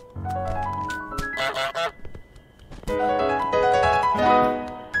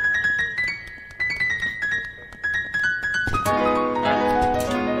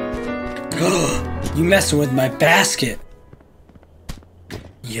 You messing with my basket,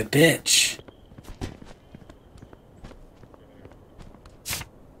 you bitch.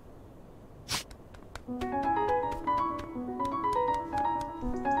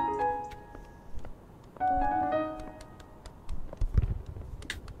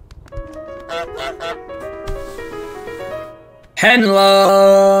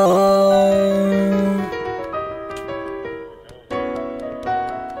 Hello.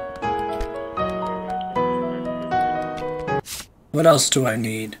 What else do I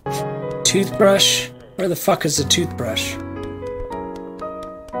need? Toothbrush? Where the fuck is the toothbrush?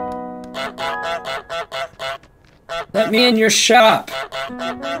 Let me in your shop.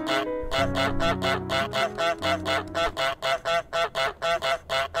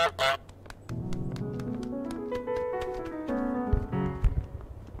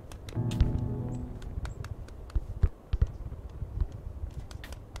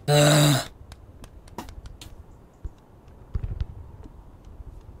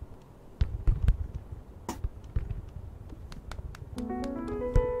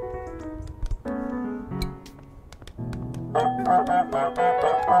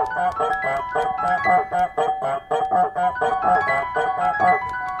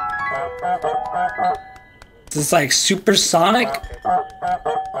 Is this like supersonic?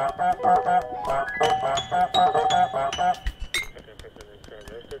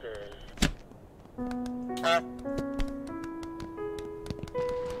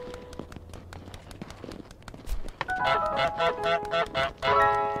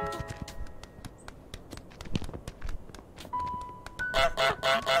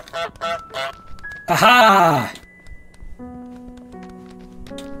 Aha!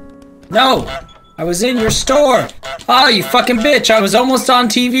 No! I was in your store! Oh, you fucking bitch! I was almost on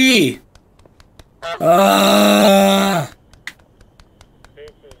TV!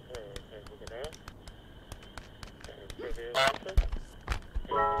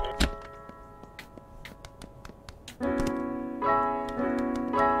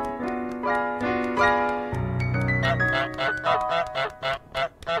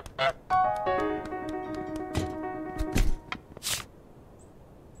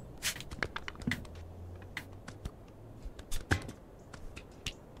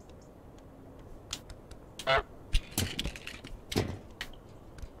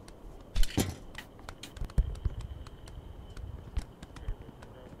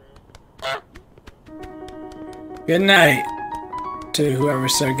 Good night to whoever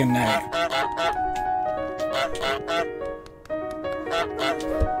said good night.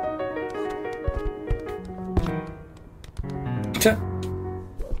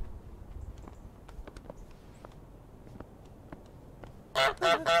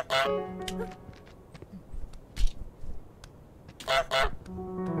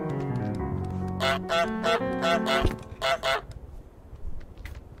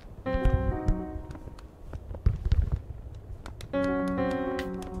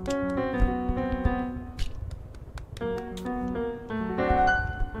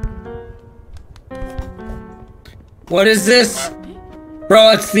 What is this?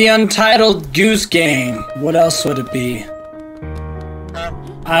 Bro, it's the Untitled Goose game. What else would it be?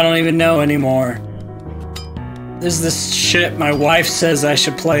 I don't even know anymore. This is this shit my wife says I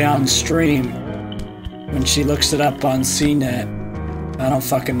should play on stream when she looks it up on CNET. I don't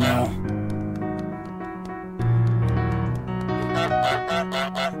fucking know.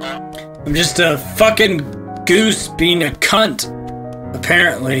 I'm just a fucking goose being a cunt,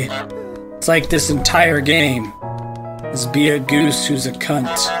 apparently. It's like this entire game is be a goose who's a cunt.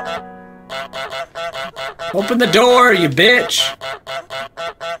 Open the door, you bitch!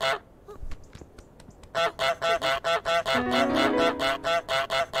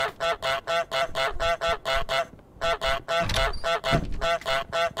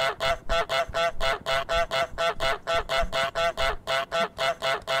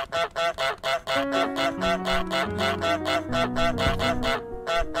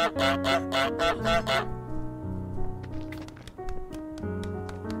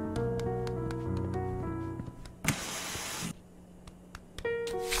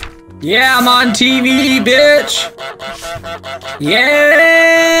 Yeah, I'm on TV, bitch.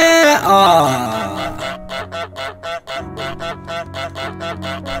 Yeah. Aw.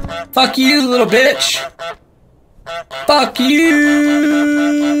 Fuck you, little bitch. Fuck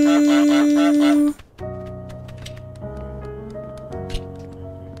you.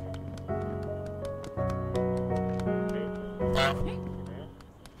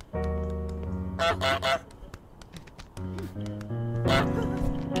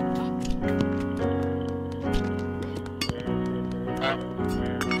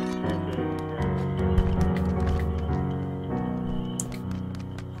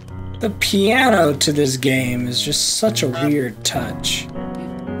 The piano to this game is just such a weird touch.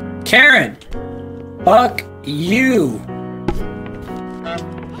 Karen! Fuck you!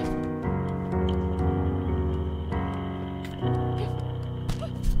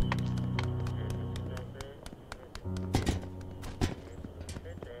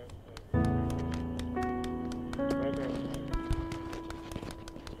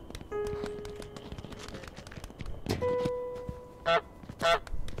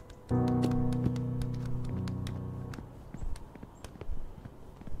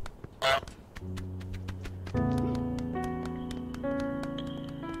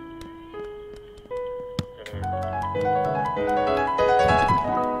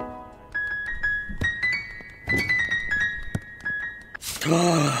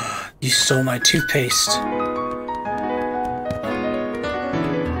 You stole my toothpaste.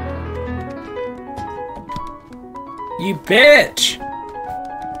 You bitch!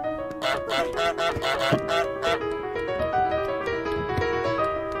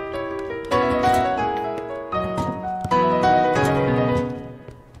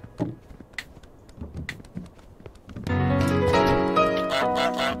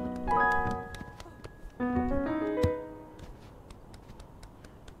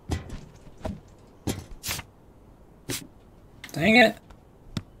 Dang it.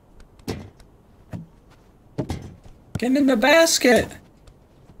 Get in the basket.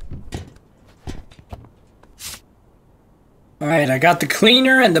 Alright, I got the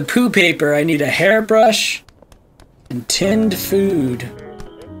cleaner and the poo paper. I need a hairbrush and tinned food.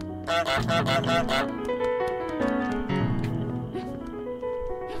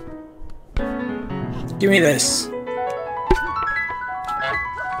 Give me this.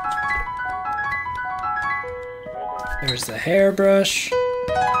 There's the hairbrush.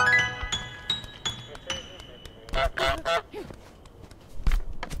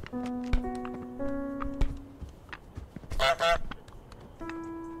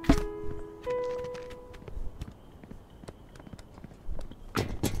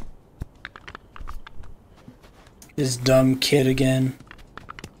 This dumb kid again.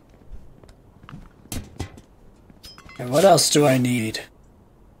 And what else do I need?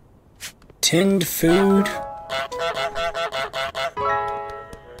 Tinned food.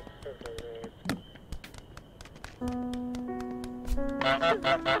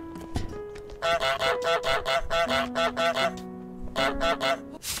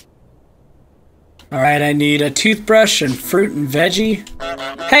 Alright, I need a toothbrush and fruit and veggie.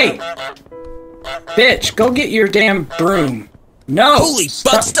 Hey! Bitch, go get your damn broom. No! Holy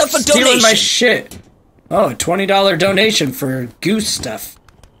butt stuff, a stealing donation! my shit. Oh, a $20 donation for Goose stuff.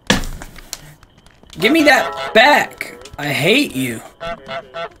 Give me that back. I hate you.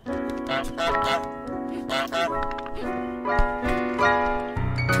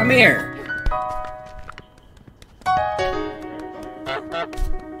 Come here.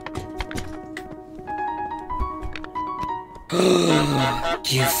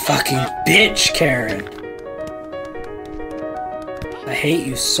 You fucking bitch, Karen. I hate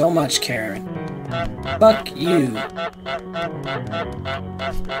you so much, Karen. Fuck you.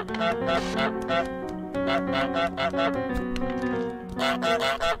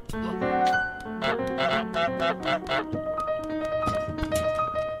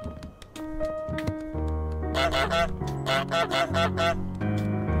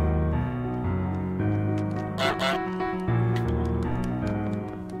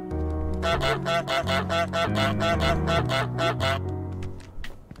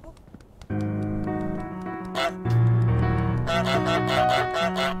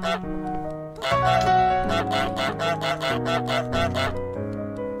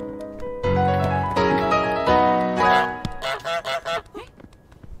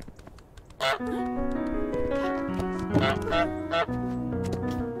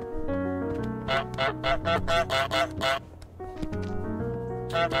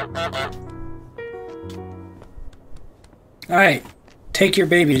 Alright, take your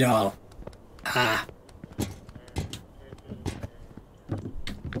baby doll. Ah.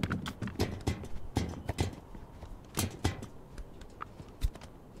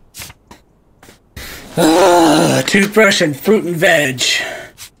 toothbrush and fruit and veg.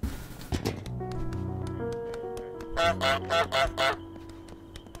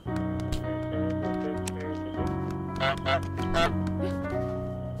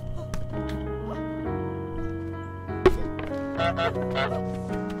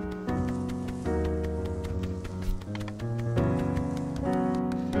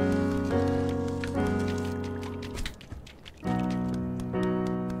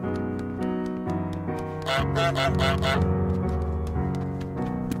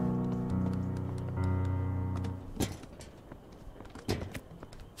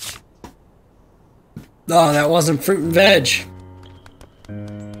 Oh, that wasn't fruit and veg.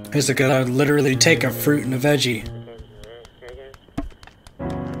 Is it gonna literally take a fruit and a veggie?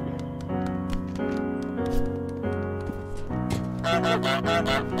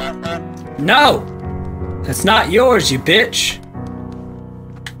 No! That's not yours, you bitch!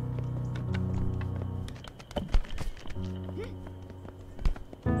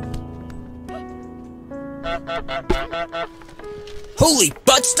 Holy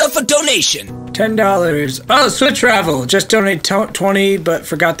butt stuff a donation! $10. Oh, Switch Raffle. Just donate 20, but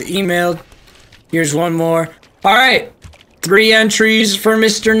forgot the email. Here's one more. Alright. 3 entries for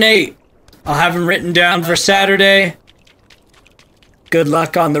Mr. Nate. I'll have them written down for Saturday. Good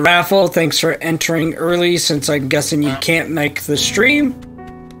luck on the raffle. Thanks for entering early since I'm guessing you can't make the stream.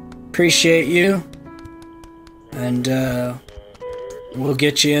 Appreciate you. And, we'll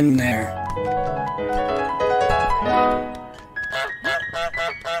get you in there.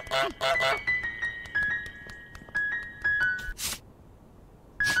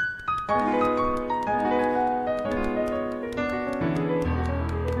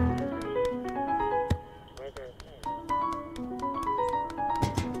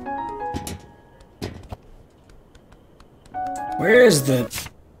 Where is the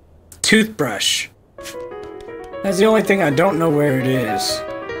toothbrush? That's the only thing I don't know where it is.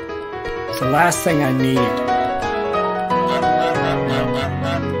 It's the last thing I needed.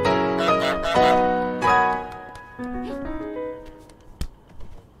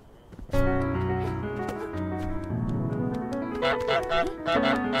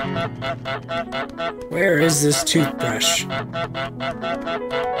 Where is this toothbrush?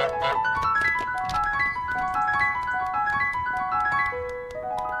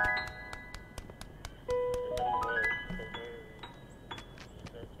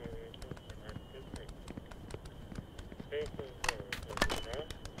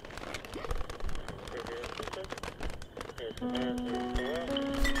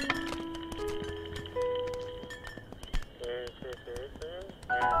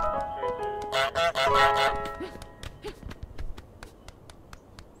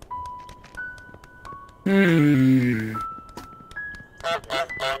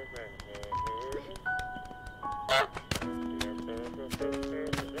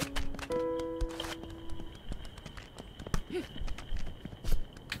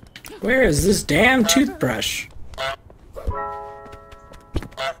 Where is this damn toothbrush?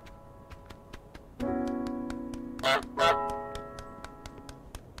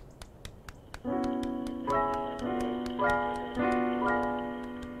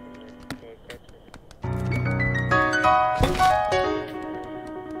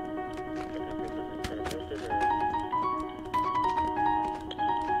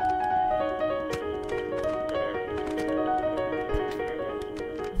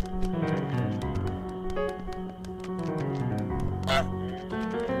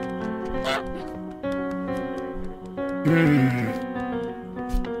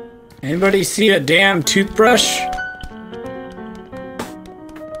 Anybody see a damn toothbrush?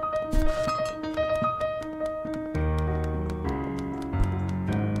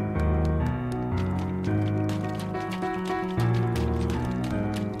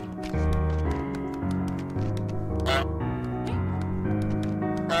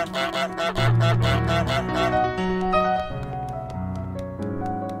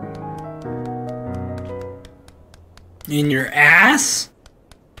 In your ass?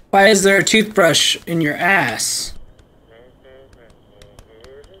 Why is there a toothbrush in your ass?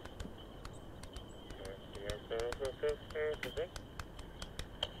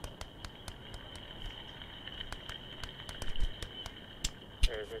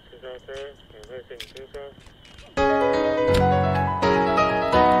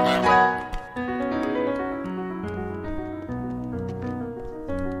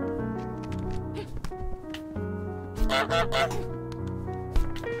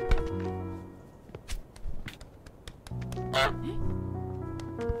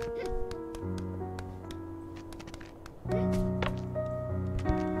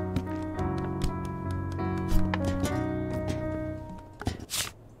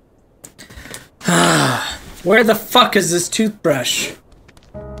 Where the fuck is this toothbrush?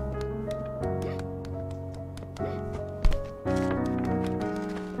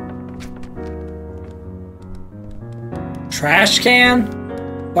 Trash can?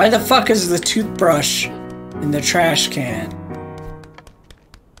 Why the fuck is the toothbrush in the trash can?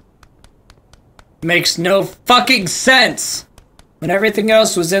 Makes no fucking sense when everything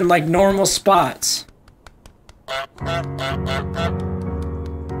else was in like normal spots.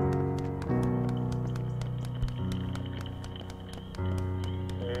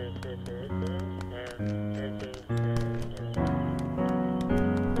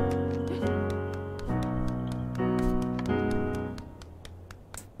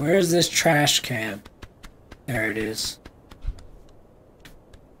 Where's this trash can? There it is.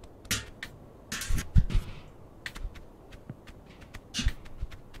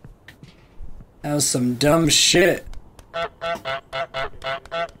 That was some dumb shit.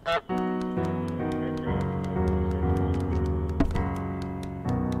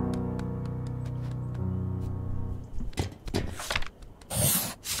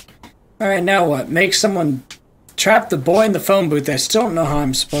 Alright, now what? Make someone trap the boy in the phone booth. I still don't know how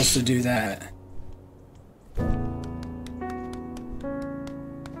I'm supposed to do that.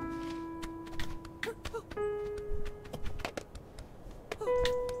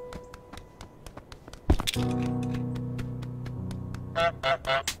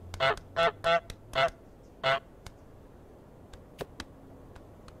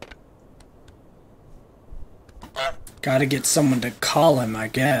 Gotta get someone to call him, I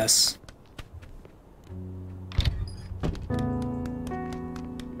guess.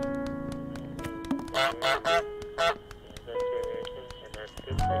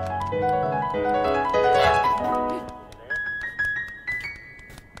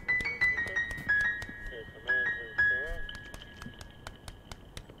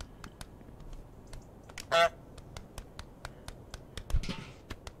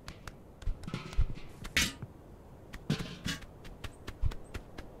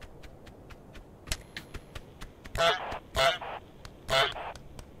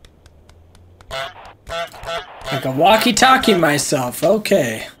 Like a walkie-talkie myself,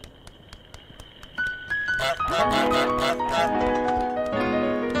 okay.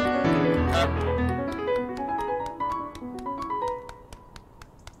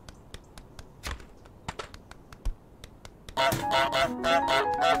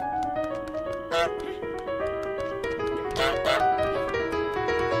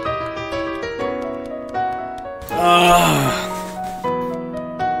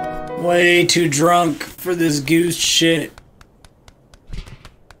 Way too drunk for this Goose shit.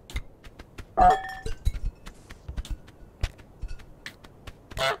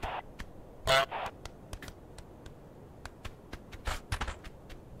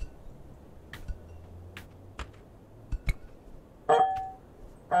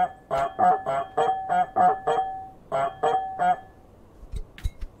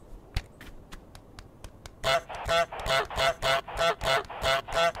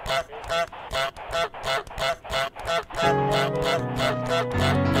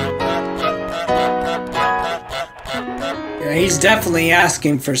 Yeah, he's definitely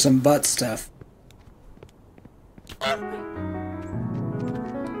asking for some butt stuff.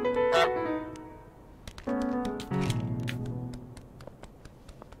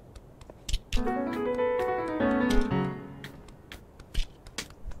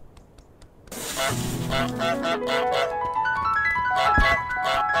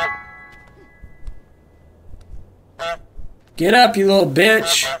 Get up, you little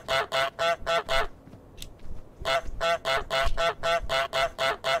bitch.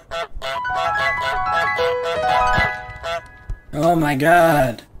 Oh my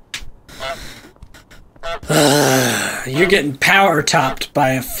god. You're getting power topped by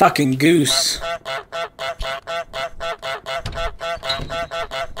a fucking goose.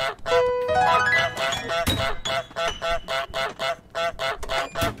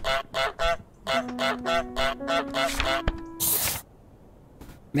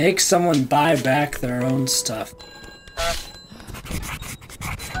 Make someone buy back their own stuff.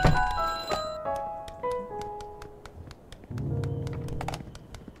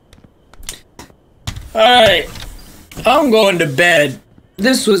 Alright, I'm going to bed.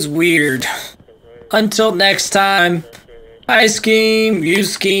 This was weird. Until next time, I scheme, you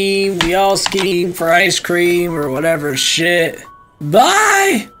scheme, we all scheme for ice cream or whatever shit.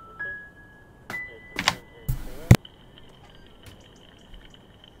 Bye!